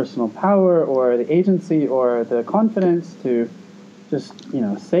lack the personal power or the agency or the confidence to just,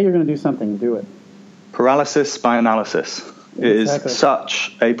 say you're going to do something and do it. Paralysis by analysis is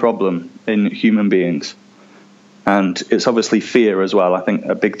such a problem in human beings. And it's obviously fear as well. I think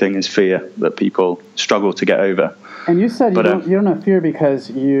a big thing is fear that people struggle to get over. And you said you don't have fear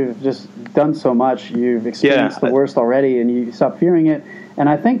because you've just done so much. You've experienced the worst already, and you stop fearing it. And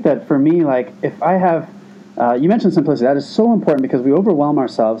I think that for me, like, if I have, you mentioned simplicity. That is so important because we overwhelm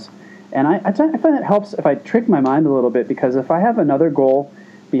ourselves. And I find it helps if I trick my mind a little bit, because if I have another goal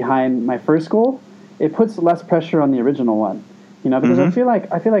behind my first goal, it puts less pressure on the original one. Because I feel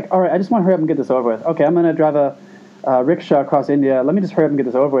like, all right, I just want to hurry up and get this over with. Okay, I'm going to drive a rickshaw across India. Let me just hurry up and get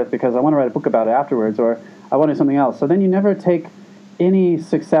this over with because I want to write a book about it afterwards, or I want to do something else. So then you never take any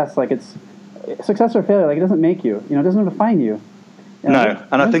success, like it's success or failure, like it doesn't make you. It doesn't define you. No,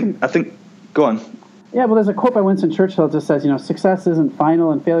 and I think, go on. Yeah, well, there's a quote by Winston Churchill that just says, success isn't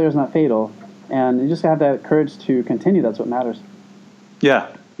final and failure is not fatal. And you just have that courage to continue. That's what matters. Yeah,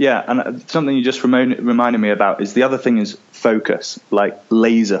 and something you just reminded me about is the other thing is focus, like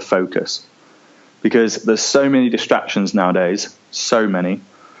laser focus. Because there's so many distractions nowadays, so many.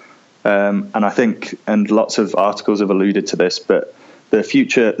 And I think, and lots of articles have alluded to this, but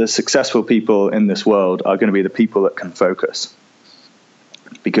the successful people in this world are going to be the people that can focus.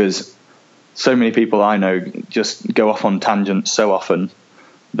 Because so many people I know just go off on tangents so often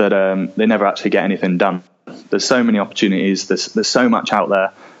that they never actually get anything done. There's so many opportunities, there's so much out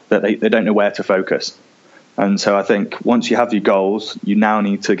there that they don't know where to focus. And so I think once you have your goals, you now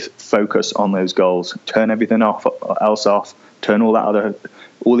need to focus on those goals, turn everything else off, turn all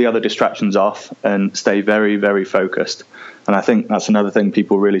the other distractions off, and stay very, very focused. And I think that's another thing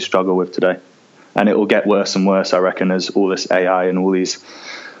people really struggle with today. And it will get worse and worse, I reckon, as all this AI and all these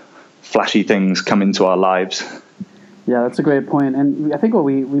flashy things come into our lives. Yeah, that's a great point. And I think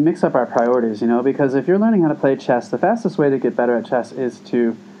we mix up our priorities, because if you're learning how to play chess, the fastest way to get better at chess is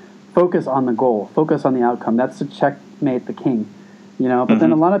to focus on the goal, focus on the outcome. That's to checkmate the king, But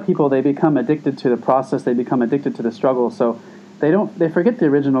then a lot of people, they become addicted to the process. They become addicted to the struggle. So they forget the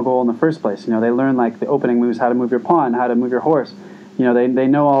original goal in the first place. They learn like the opening moves, how to move your pawn, how to move your horse. They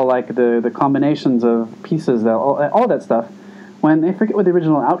know all like the combinations of pieces, all that stuff. When they forget what the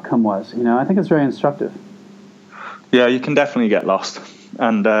original outcome was, I think it's very instructive. Yeah, you can definitely get lost.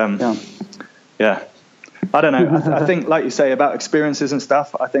 And yeah. I don't know. I think, like you say, about experiences and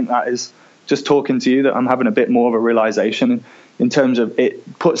stuff, I think that is just talking to you that I'm having a bit more of a realization in terms of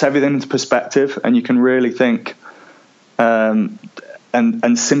it puts everything into perspective, and you can really think,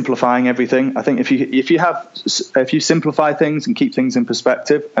 and simplifying everything. I think if you simplify things and keep things in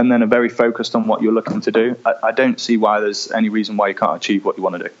perspective, and then are very focused on what you're looking to do, I don't see why there's any reason why you can't achieve what you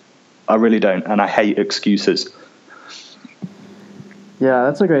want to do. I really don't, and I hate excuses. Yeah,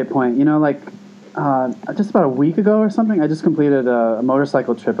 that's a great point. You know, like just about a week ago or something, I just completed a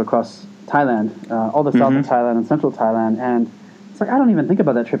motorcycle trip across Thailand, all the south of Thailand and central Thailand, and it's like I don't even think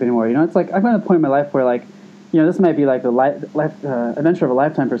about that trip anymore. You know, it's like I'm at a point in my life where, like, you know, this might be like the adventure of a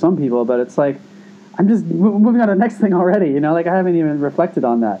lifetime for some people, but it's like I'm just moving on to the next thing already. You know, like I haven't even reflected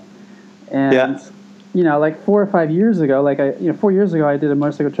on that. And you know, like 4 or 5 years ago, 4 years ago, I did a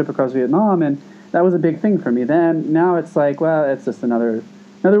motorcycle trip across Vietnam, and that was a big thing for me. Then now it's like, well, it's just another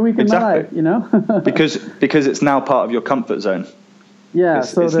week in my life, you know. because it's now part of your comfort zone. Yeah,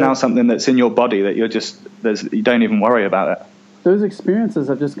 it's now something that's in your body that you don't even worry about it. Those experiences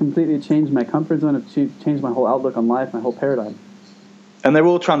have just completely changed my comfort zone, have changed my whole outlook on life, my whole paradigm. And they're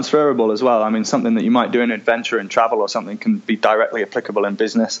all transferable as well. I mean, something that you might do in adventure and travel or something can be directly applicable in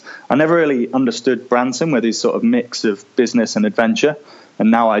business. I never really understood Branson with his sort of mix of business and adventure,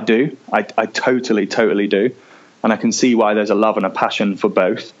 and now I do. I totally do. And I can see why there's a love and a passion for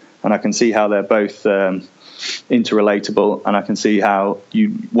both, and I can see how they're both interrelatable, and I can see how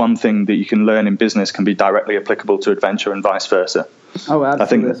one thing that you can learn in business can be directly applicable to adventure and vice versa. Oh,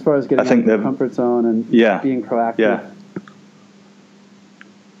 absolutely. As far as getting out of your comfort zone and being proactive. Yeah.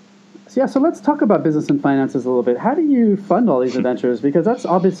 So let's talk about business and finances a little bit. How do you fund all these adventures? Because that's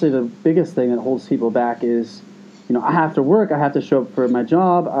obviously the biggest thing that holds people back is, you know, I have to work, I have to show up for my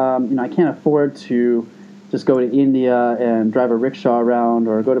job. You know, I can't afford to just go to India and drive a rickshaw around,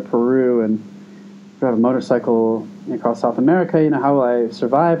 or go to Peru and drive a motorcycle across South America. You know, how will I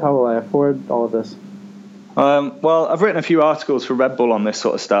survive? How will I afford all of this? Well, I've written a few articles for Red Bull on this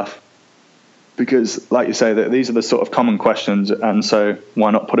sort of stuff because, like you say, that these are the sort of common questions, and so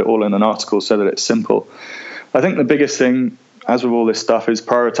why not put it all in an article so that it's simple? I think the biggest thing, as with all this stuff, is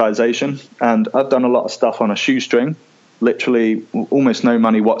prioritization, and I've done a lot of stuff on a shoestring, literally almost no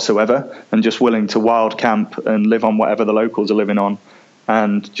money whatsoever, and just willing to wild camp and live on whatever the locals are living on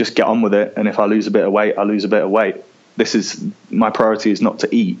and just get on with it. And if I lose a bit of weight, I lose a bit of weight. My priority is not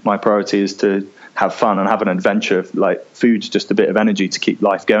to eat. My priority is to have fun and have an adventure. Like, food's just a bit of energy to keep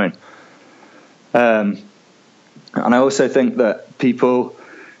life going. And I also think that people,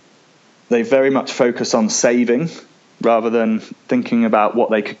 they very much focus on saving rather than thinking about what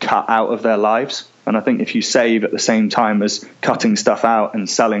they could cut out of their lives. And I think if you save at the same time as cutting stuff out and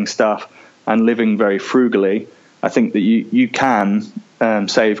selling stuff and living very frugally, I think that you can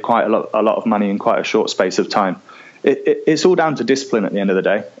save quite a lot of money in quite a short space of time. It's all down to discipline at the end of the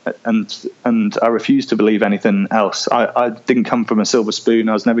day, and I refuse to believe anything else. I didn't come from a silver spoon.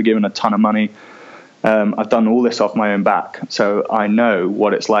 I was never given a ton of money. I've done all this off my own back, so I know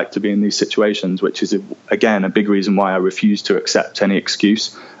what it's like to be in these situations, which is, again, a big reason why I refuse to accept any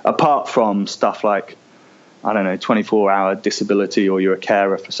excuse, apart from stuff like, I don't know, 24-hour disability, or you're a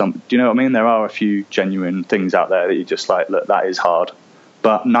carer for some. Do you know what I mean? There are a few genuine things out there that you're just like, look, that is hard.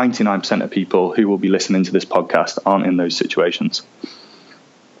 But 99% of people who will be listening to this podcast aren't in those situations.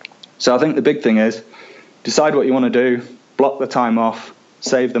 So I think the big thing is decide what you want to do, block the time off,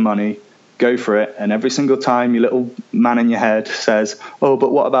 save the money, go for it. And every single time your little man in your head says, oh,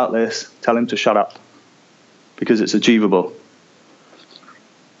 but what about this? Tell him to shut up, because it's achievable.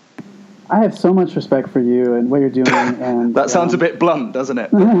 I have so much respect for you and what you're doing. And that sounds a bit blunt, doesn't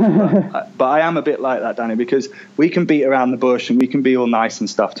it? But I am a bit like that, Danny, because we can beat around the bush and we can be all nice and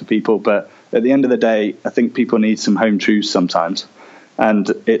stuff to people. But at the end of the day, I think people need some home truths sometimes.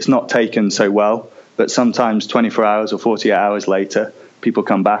 And it's not taken so well. But sometimes 24 hours or 48 hours later, people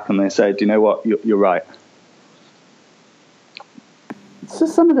come back and they say, do you know what? You're right. It's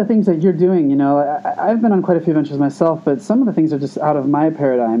just some of the things that you're doing, you know, I've been on quite a few ventures myself, but some of the things are just out of my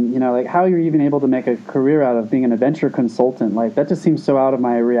paradigm, you know, like how you're even able to make a career out of being an adventure consultant. Like, that just seems so out of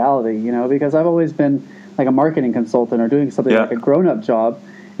my reality, you know, because I've always been like a marketing consultant or doing something like a grown-up job.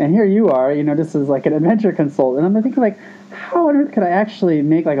 And here you are, you know, just as like an adventure consultant. And I'm thinking, like, how on earth could I actually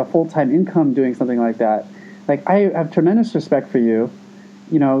make like a full-time income doing something like that? Like, I have tremendous respect for you.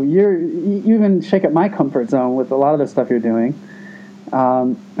 You know, you even shake up my comfort zone with a lot of the stuff you're doing.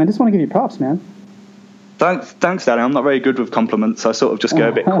 I just want to give you props, man. Thanks, Danny. I'm not very good with compliments. I sort of just go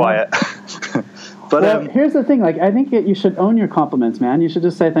a bit quiet. But well, here's the thing. Like, I think that you should own your compliments, man. You should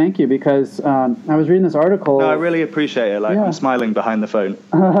just say thank you, because I was reading this article. No, I really appreciate it. Like, I'm smiling behind the phone.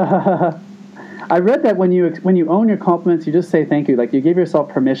 I read that when you own your compliments, you just say thank you. Like, you give yourself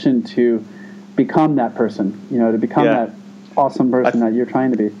permission to become that person. You know, to become that awesome person that you're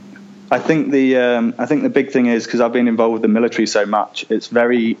trying to be. I think the big thing is, because I've been involved with the military so much, it's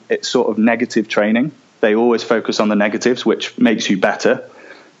sort of negative training. They always focus on the negatives, which makes you better.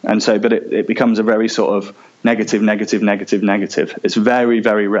 And so, but it becomes a very sort of negative. It's very,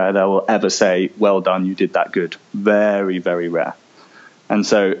 very rare they will ever say, well done, you did that good. Very, very rare. And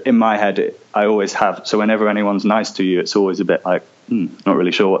so in my head, I always have, so whenever anyone's nice to you, it's always a bit like, not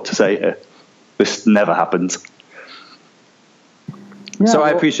really sure what to say here. This never happens. Yeah, so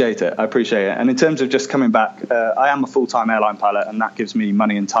I appreciate it. And in terms of just coming back, I am a full-time airline pilot, and that gives me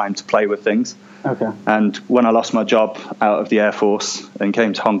money and time to play with things. Okay. And when I lost my job out of the Air Force and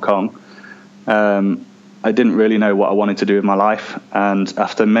came to Hong Kong, I didn't really know what I wanted to do with my life. And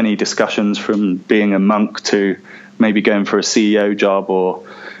after many discussions, from being a monk to maybe going for a CEO job or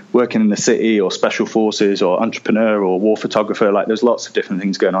working in the city or special forces or entrepreneur or war photographer, like there's lots of different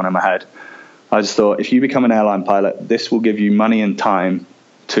things going on in my head. I just thought, if you become an airline pilot, this will give you money and time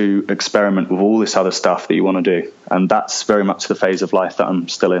to experiment with all this other stuff that you want to do. And that's very much the phase of life that I'm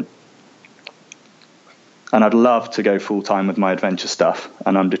still in. And I'd love to go full time with my adventure stuff,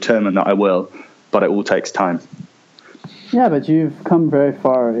 and I'm determined that I will, but it all takes time. Yeah, but you've come very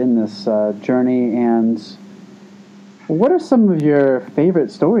far in this journey. And what are some of your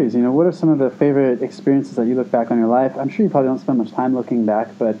favorite stories? You know, what are some of the favorite experiences that you look back on your life? I'm sure you probably don't spend much time looking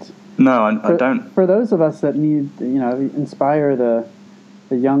back, but no, I don't. For those of us that need, inspire the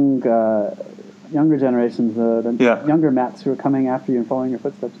younger generations, the younger Matts who are coming after you and following your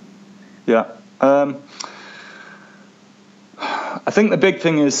footsteps. Yeah. I think the big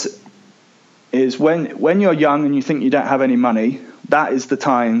thing is when you're young and you think you don't have any money, that is the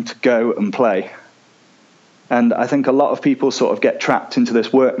time to go and play. And I think a lot of people sort of get trapped into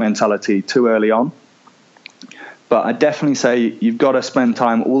this work mentality too early on. But I definitely say you've got to spend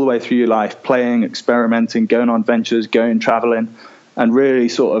time all the way through your life playing, experimenting, going on adventures, going traveling, and really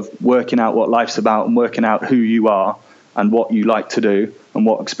sort of working out what life's about and working out who you are and what you like to do and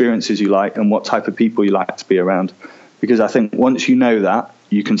what experiences you like and what type of people you like to be around. Because I think once you know that,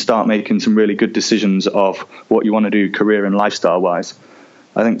 you can start making some really good decisions of what you want to do career and lifestyle-wise.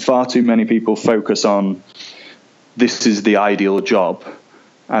 I think far too many people focus on this is the ideal job,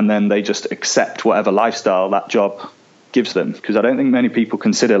 and then they just accept whatever lifestyle that job gives them. Because I don't think many people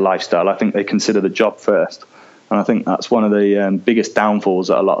consider lifestyle. I think they consider the job first. And I think that's one of the biggest downfalls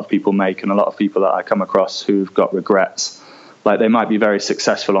that a lot of people make, and a lot of people that I come across who've got regrets. Like, they might be very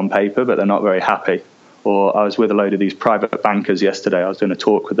successful on paper, but they're not very happy. Or I was with a load of these private bankers yesterday. I was doing a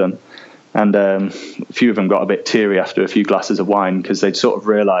talk with them. And a few of them got a bit teary after a few glasses of wine, because they'd sort of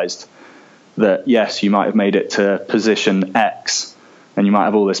realized that, yes, you might have made it to position X and you might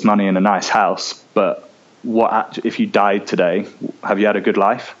have all this money in a nice house, but if you died today, have you had a good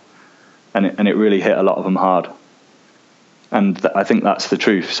life? And it really hit a lot of them hard. And I think that's the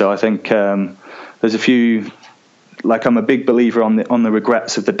truth. So I think there's a few, like, I'm a big believer on the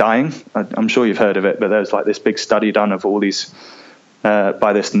regrets of the dying. I'm sure you've heard of it, but there's like this big study done of all these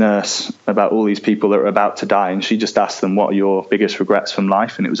by this nurse about all these people that are about to die, and she just asked them, what are your biggest regrets from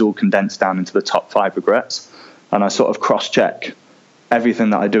life? And it was all condensed down into the top 5 regrets. And I sort of cross-check everything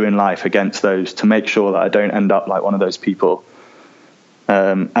that I do in life against those to make sure that I don't end up like one of those people.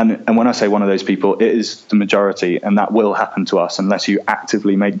 And when I say one of those people, it is the majority, and that will happen to us unless you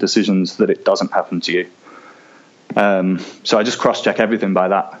actively make decisions that it doesn't happen to you. So I just cross-check everything by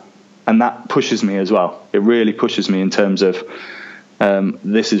that, and that pushes me as well. It really pushes me in terms of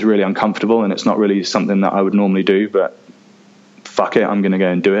this is really uncomfortable, and it's not really something that I would normally do, but fuck it, I'm going to go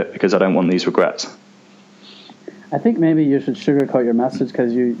and do it because I don't want these regrets. I think maybe you should sugarcoat your message,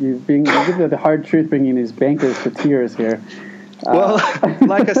 because you give the hard truth, bringing these bankers to tears here. Well,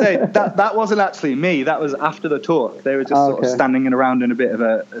 like I say, that wasn't actually me. That was after the talk. They were just sort of standing around in a bit of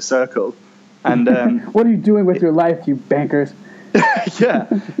a circle. And what are you doing with your life, you bankers? Yeah,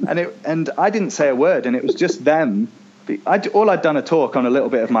 and I didn't say a word, and it was just them. All I'd done a talk on a little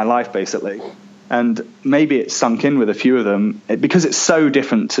bit of my life, basically. And maybe it sunk in with a few of them, because it's so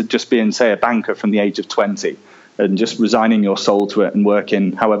different to just being, say, a banker from the age of 20 and just resigning your soul to it and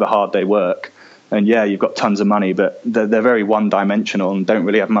working however hard they work. And yeah, you've got tons of money, but they're very one-dimensional and don't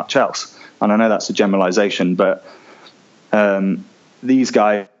really have much else. And I know that's a generalization, but these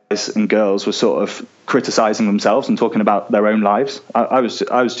guys and girls were sort of criticizing themselves and talking about their own lives. I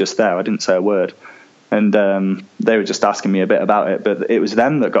was just there. I didn't say a word. And they were just asking me a bit about it. But it was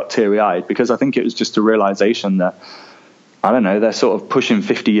them that got teary-eyed, because I think it was just a realization that, I don't know, they're sort of pushing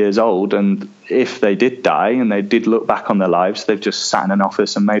 50 years old, and if they did die and they did look back on their lives, they've just sat in an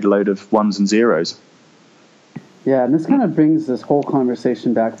office and made a load of ones and zeros. Yeah, and this kind of brings this whole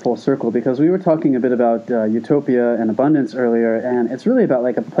conversation back full circle, because we were talking a bit about utopia and abundance earlier, and it's really about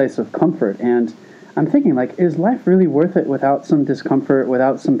like a place of comfort. And I'm thinking, like, is life really worth it without some discomfort,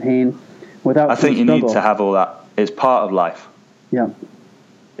 without some pain, without I some think you struggle? need to have all that. It's part of life. Yeah.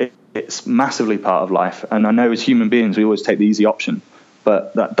 It's massively part of life. And I know as human beings, we always take the easy option,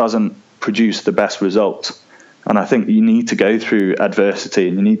 but that doesn't produce the best result. And I think you need to go through adversity,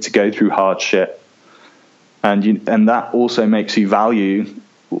 and you need to go through hard shit. And that also makes you value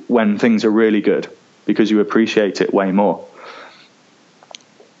when things are really good, because you appreciate it way more.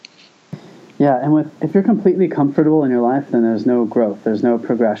 Yeah, and if you're completely comfortable in your life, then there's no growth, there's no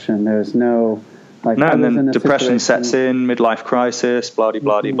progression, there's no like. No, and then depression sets in, midlife crisis, blah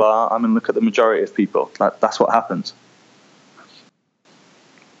blah blah. I mean, look at the majority of people. That's what happens.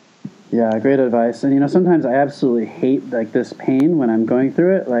 Yeah, great advice. And, sometimes I absolutely hate, like, this pain when I'm going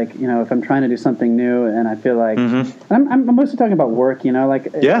through it. Like, if I'm trying to do something new and I feel like, I'm mostly talking about work, like.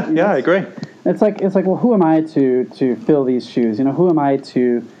 Yeah, I agree. It's like, well, who am I to fill these shoes? Who am I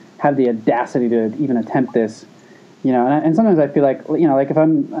to have the audacity to even attempt this? And sometimes I feel like, like if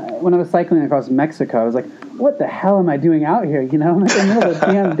when I was cycling across Mexico, I was like, what the hell am I doing out here? I'm like in the middle of the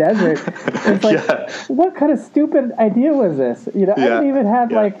damn desert. It's like, what kind of stupid idea was this? I didn't even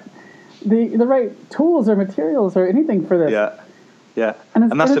have like the right tools or materials or anything for this. Yeah.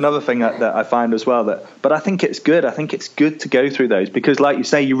 And that's another thing that I find as well. But I think it's good. I think it's good to go through those, because, like you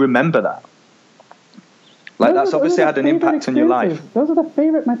say, you remember that. Like, that's obviously had an impact on your life. Those are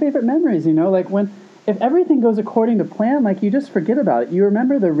my favorite memories. Like if everything goes according to plan, like, you just forget about it. You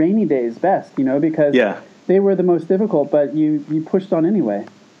remember the rainy days best, because they were the most difficult, but you pushed on anyway.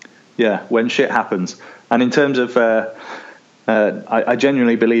 Yeah, when shit happens. And in terms of, I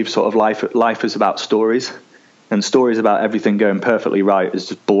genuinely believe sort of life is about stories, and stories about everything going perfectly right is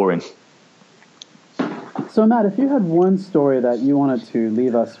just boring. So, Matt, if you had one story that you wanted to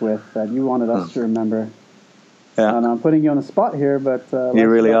leave us with, that you wanted us to remember, and I'm putting you on the spot here, but you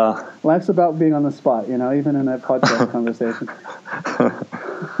really are. Life's about being on the spot, even in a podcast conversation.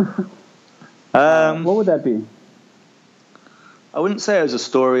 What would that be? I wouldn't say it was a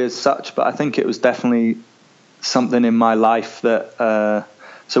story as such, but I think it was definitely something in my life that.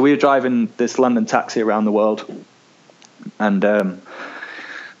 So we were driving this London taxi around the world, and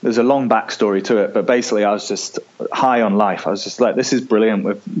there's a long backstory to it, but basically I was just high on life. I was just like, this is brilliant.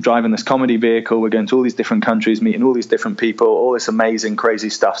 We're driving this comedy vehicle. We're going to all these different countries, meeting all these different people. All this amazing, crazy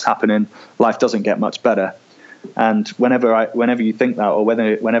stuff's happening. Life doesn't get much better. And whenever you think that, or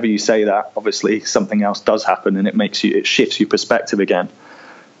whenever you say that, obviously something else does happen, and it shifts your perspective again.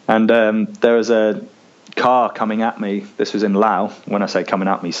 And there was a car coming at me. This was in Laos. When I say coming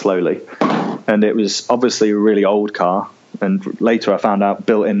at me, slowly, and it was obviously a really old car. And later I found out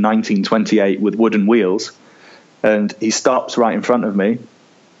built in 1928 with wooden wheels. And he stops right in front of me,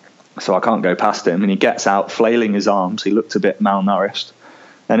 so I can't go past him. And he gets out, flailing his arms. He looked a bit malnourished.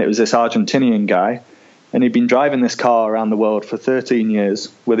 And it was this Argentinian guy. And he'd been driving this car around the world for 13 years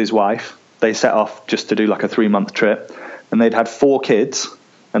with his wife. They set off just to do like a 3-month trip. And they'd had 4 kids,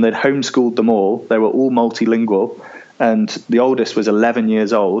 and they'd homeschooled them all. They were all multilingual. And the oldest was 11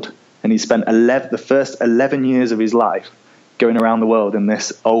 years old. And he spent the first 11 years of his life going around the world in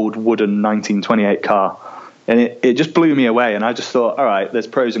this old wooden 1928 car. And it just blew me away. And I just thought, all right, there's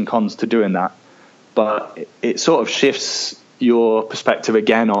pros and cons to doing that. But it sort of shifts your perspective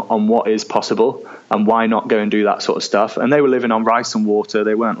again on what is possible and why not go and do that sort of stuff. And they were living on rice and water.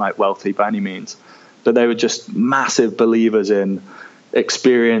 They weren't like wealthy by any means, but they were just massive believers in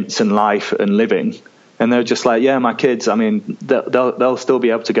experience and life and living. And they're just like, yeah, my kids, I mean, they'll still be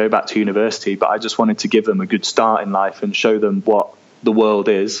able to go back to university, but I just wanted to give them a good start in life and show them what the world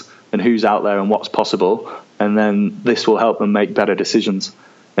is and who's out there and what's possible. And then this will help them make better decisions.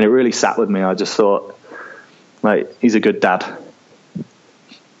 And it really sat with me. I just thought, like, he's a good dad.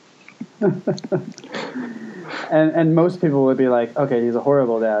 And most people would be like, okay, he's a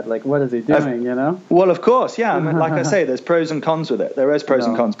horrible dad. Like, what is he doing, Well, of course, yeah. I mean, like I say, there's pros and cons with it. There is pros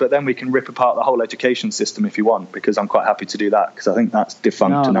and cons, but then we can rip apart the whole education system if you want, because I'm quite happy to do that, because I think that's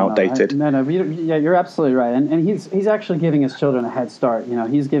defunct and outdated. You're absolutely right. And he's actually giving his children a head start.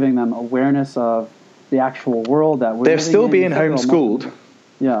 He's giving them awareness of the actual world that we're They're still being homeschooled.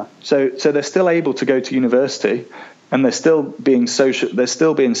 Yeah. So they're still able to go to university. And they're still being social. They're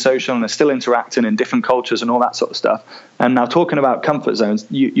still being social, and they're still interacting in different cultures and all that sort of stuff. And now, talking about comfort zones,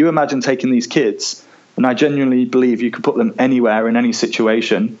 you imagine taking these kids, and I genuinely believe you could put them anywhere in any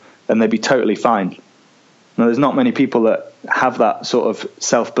situation, and they'd be totally fine. Now, there's not many people that have that sort of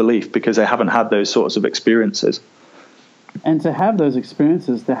self-belief because they haven't had those sorts of experiences. And to have those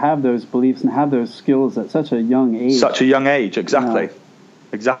experiences, to have those beliefs, and have those skills at such a young age. Such a young age, exactly.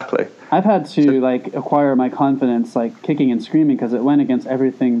 Exactly. I've had to acquire my confidence kicking and screaming because it went against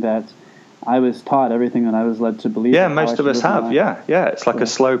everything that I was taught, everything that I was led to believe. Yeah, most of us have. Yeah. It's like a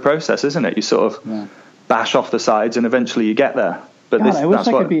slow process, isn't it? You sort of bash off the sides and eventually you get there. But God, I wish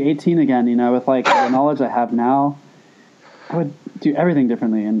I could be 18 again, with the knowledge I have now. I would do everything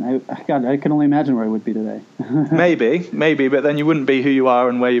differently, and I can only imagine where I would be today. maybe, but then you wouldn't be who you are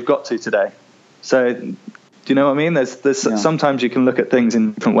and where you've got to today. So, do you know what I mean? There's sometimes you can look at things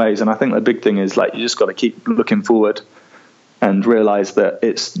in different ways, and I think the big thing is you just got to keep looking forward and realize that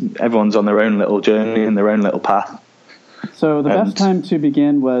everyone's on their own little journey and their own little path. So the best time to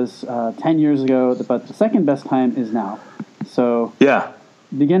begin was 10 years ago, but the second best time is now. So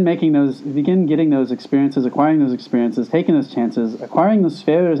begin getting those experiences, acquiring those experiences, taking those chances, acquiring those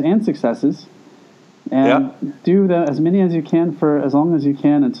failures and successes, and do as many as you can for as long as you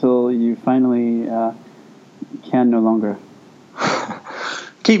can until you finally can no longer.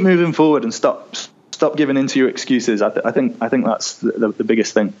 Keep moving forward and stop giving into your excuses. I think that's the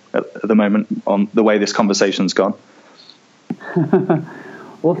biggest thing at the moment on the way this conversation's gone.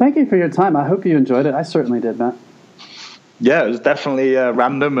 Well, thank you for your time. I hope you enjoyed it. I certainly did, Matt. Yeah, it was definitely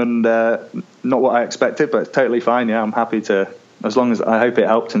random and not what I expected, but it's totally fine. Yeah, I'm happy to, as long as I hope it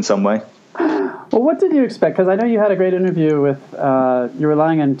helped in some way. Well, what did you expect? Because I know you had a great interview with, you were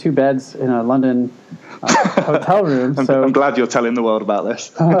lying on 2 beds in a London hotel room. I'm glad you're telling the world about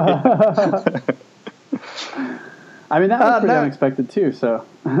this. I mean, that was pretty unexpected too. So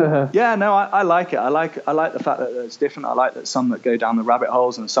yeah, no, I like it. I like the fact that it's different. I like that some that go down the rabbit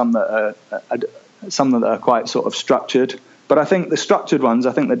holes and some that are quite sort of structured. But I think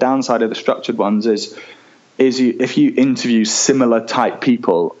the downside of the structured ones is if you interview similar type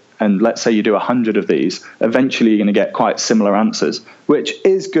people, and let's say you do 100 of these, eventually you're going to get quite similar answers, which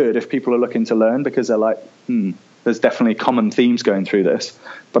is good if people are looking to learn, because they're like, there's definitely common themes going through this.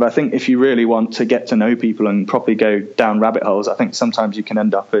 But I think if you really want to get to know people and properly go down rabbit holes, I think sometimes you can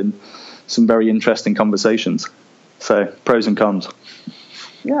end up in some very interesting conversations. So pros and cons.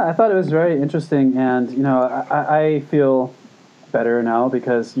 Yeah, I thought it was very interesting. And, I feel better now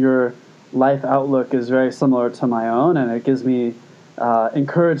because your life outlook is very similar to my own. And it gives me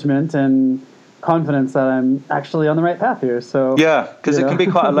encouragement and confidence that I'm actually on the right path here. So yeah, because it can be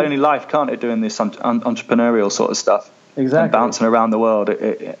quite a lonely life, can't it, doing this entrepreneurial sort of stuff? Exactly. And bouncing around the world,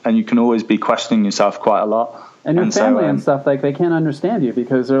 and you can always be questioning yourself quite a lot. And your family and stuff, they can't understand you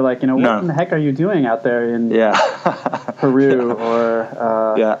because they're like, what in the heck are you doing out there in Peru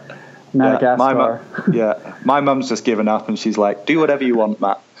or Madagascar? My mum's just given up and she's like, do whatever you want,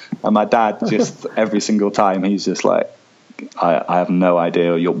 Matt. And my dad just every single time he's just like, I have no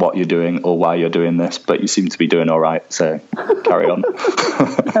idea what you're doing or why you're doing this, but you seem to be doing all right, so carry on.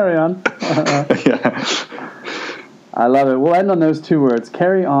 Carry on. Yeah. I love it. We'll end on those 2 words.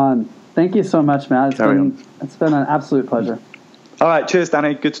 Carry on. Thank you so much, Matt. It's been an absolute pleasure. All right. Cheers,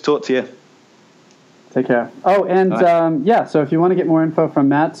 Danny. Good to talk to you. Take care. Oh, and so if you want to get more info from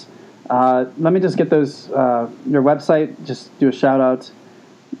Matt, let me just get those, your website, just do a shout out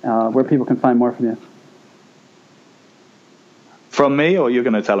where people can find more from you. From me, or you're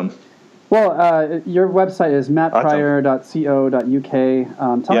going to tell them? Well, your website is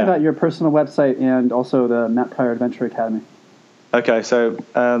mattpryor.co.uk. Tell me about your personal website and also the Matt Pryor Adventure Academy. Okay, so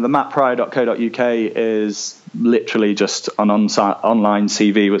the mattpryor.co.uk is literally just an online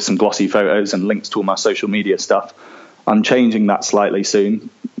CV with some glossy photos and links to all my social media stuff. I'm changing that slightly soon.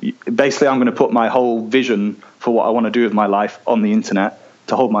 Basically, I'm going to put my whole vision for what I want to do with my life on the internet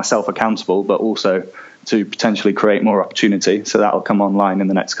to hold myself accountable, but also to potentially create more opportunity. So that'll come online in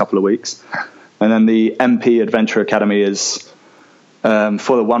the next couple of weeks. And then the MP Adventure Academy is for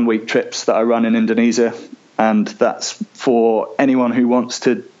the 1-week trips that I run in Indonesia. And that's for anyone who wants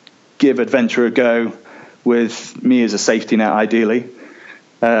to give adventure a go with me as a safety net, ideally.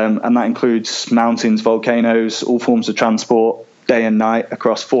 And that includes mountains, volcanoes, all forms of transport, day and night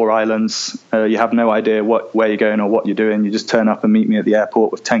across 4 islands. You have no idea where you're going or what you're doing. You just turn up and meet me at the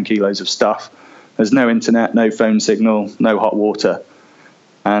airport with 10 kilos of stuff. There's no internet, no phone signal, no hot water.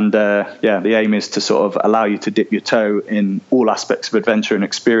 And the aim is to sort of allow you to dip your toe in all aspects of adventure and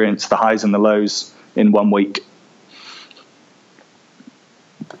experience the highs and the lows in 1 week.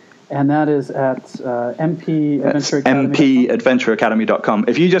 And that is at MP Adventure Academy. MPAdventureacademy.com.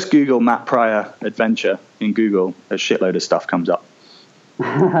 If you just Google Matt Pryor Adventure in Google, a shitload of stuff comes up.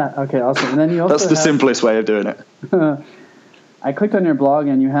 Okay, awesome. And then you also That's the simplest way of doing it. I clicked on your blog,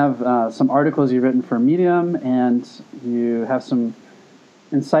 and you have some articles you've written for Medium, and you have some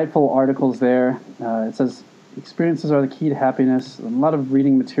insightful articles there. It says experiences are the key to happiness. A lot of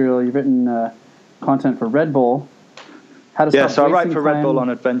reading material. You've written content for Red Bull. How to so I write for Red Bull on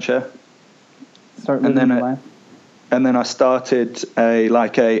adventure. Start living your life. And then I started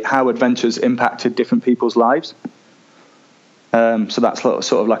how adventures impacted different people's lives. So that's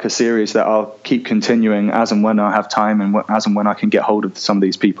sort of like a series that I'll keep continuing as and when I have time and as and when I can get hold of some of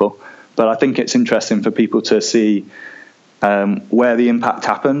these people. But I think it's interesting for people to see where the impact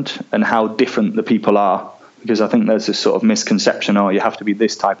happened and how different the people are. Because I think there's this sort of misconception, you have to be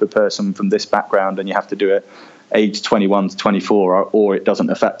this type of person from this background and you have to do it age 21 to 24 or it doesn't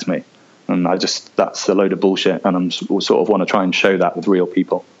affect me. And that's a load of bullshit. And I sort of want to try and show that with real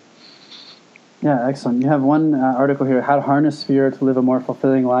people. Yeah, excellent. You have one article here, How to Harness Fear to Live a More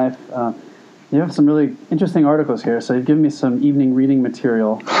Fulfilling Life. You have some really interesting articles here, so you've given me some evening reading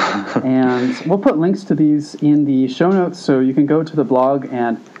material. And we'll put links to these in the show notes, so you can go to the blog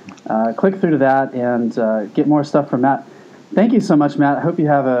and click through to that and get more stuff from Matt. Thank you so much, Matt. I hope you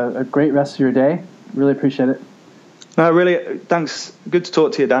have a great rest of your day. Really appreciate it. No, really, thanks. Good to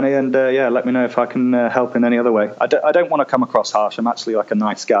talk to you, Danny. And let me know if I can help in any other way. I don't want to come across harsh. I'm actually like a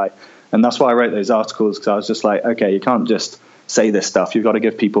nice guy. And that's why I wrote those articles, because I was just like, okay, you can't just say this stuff. You've got to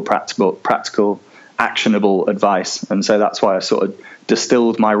give people practical, actionable advice. And so that's why I sort of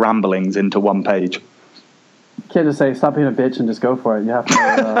distilled my ramblings into one page. You can't just say, stop being a bitch and just go for it. You have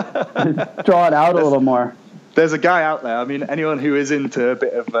to draw it out a little more. There's a guy out there. I mean, anyone who is into a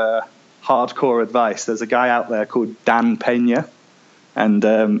bit of hardcore advice, there's a guy out there called Dan Pena.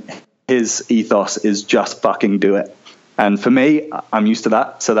 And his ethos is just fucking do it. And for me, I'm used to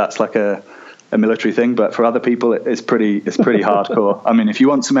that. So that's like a military thing. But for other people, it's pretty hardcore. I mean, if you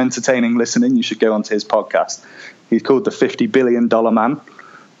want some entertaining listening, you should go onto his podcast. He's called The $50 Billion Man.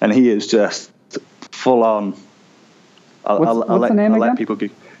 And he is just full on. I'll let people go.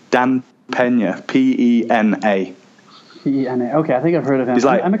 Dan Pena, Pena. Pena. Okay, I think I've heard of him.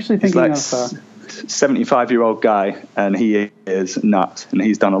 I'm actually thinking of 75-year-old guy, and he is nuts. And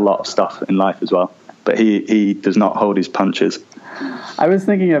he's done a lot of stuff in life as well. But he does not hold his punches. I was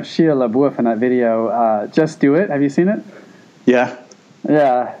thinking of Shia LaBeouf in that video, Just Do It. Have you seen it? Yeah.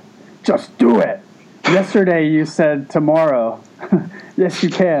 Yeah. Just do it. Yesterday you said tomorrow. Yes, you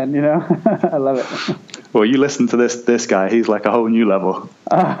can, I love it. Well, you listen to this guy. He's like a whole new level.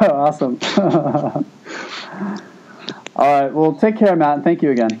 Oh, awesome. All right. Well, take care, Matt. Thank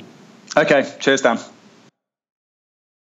you again. Okay. Cheers, Dan.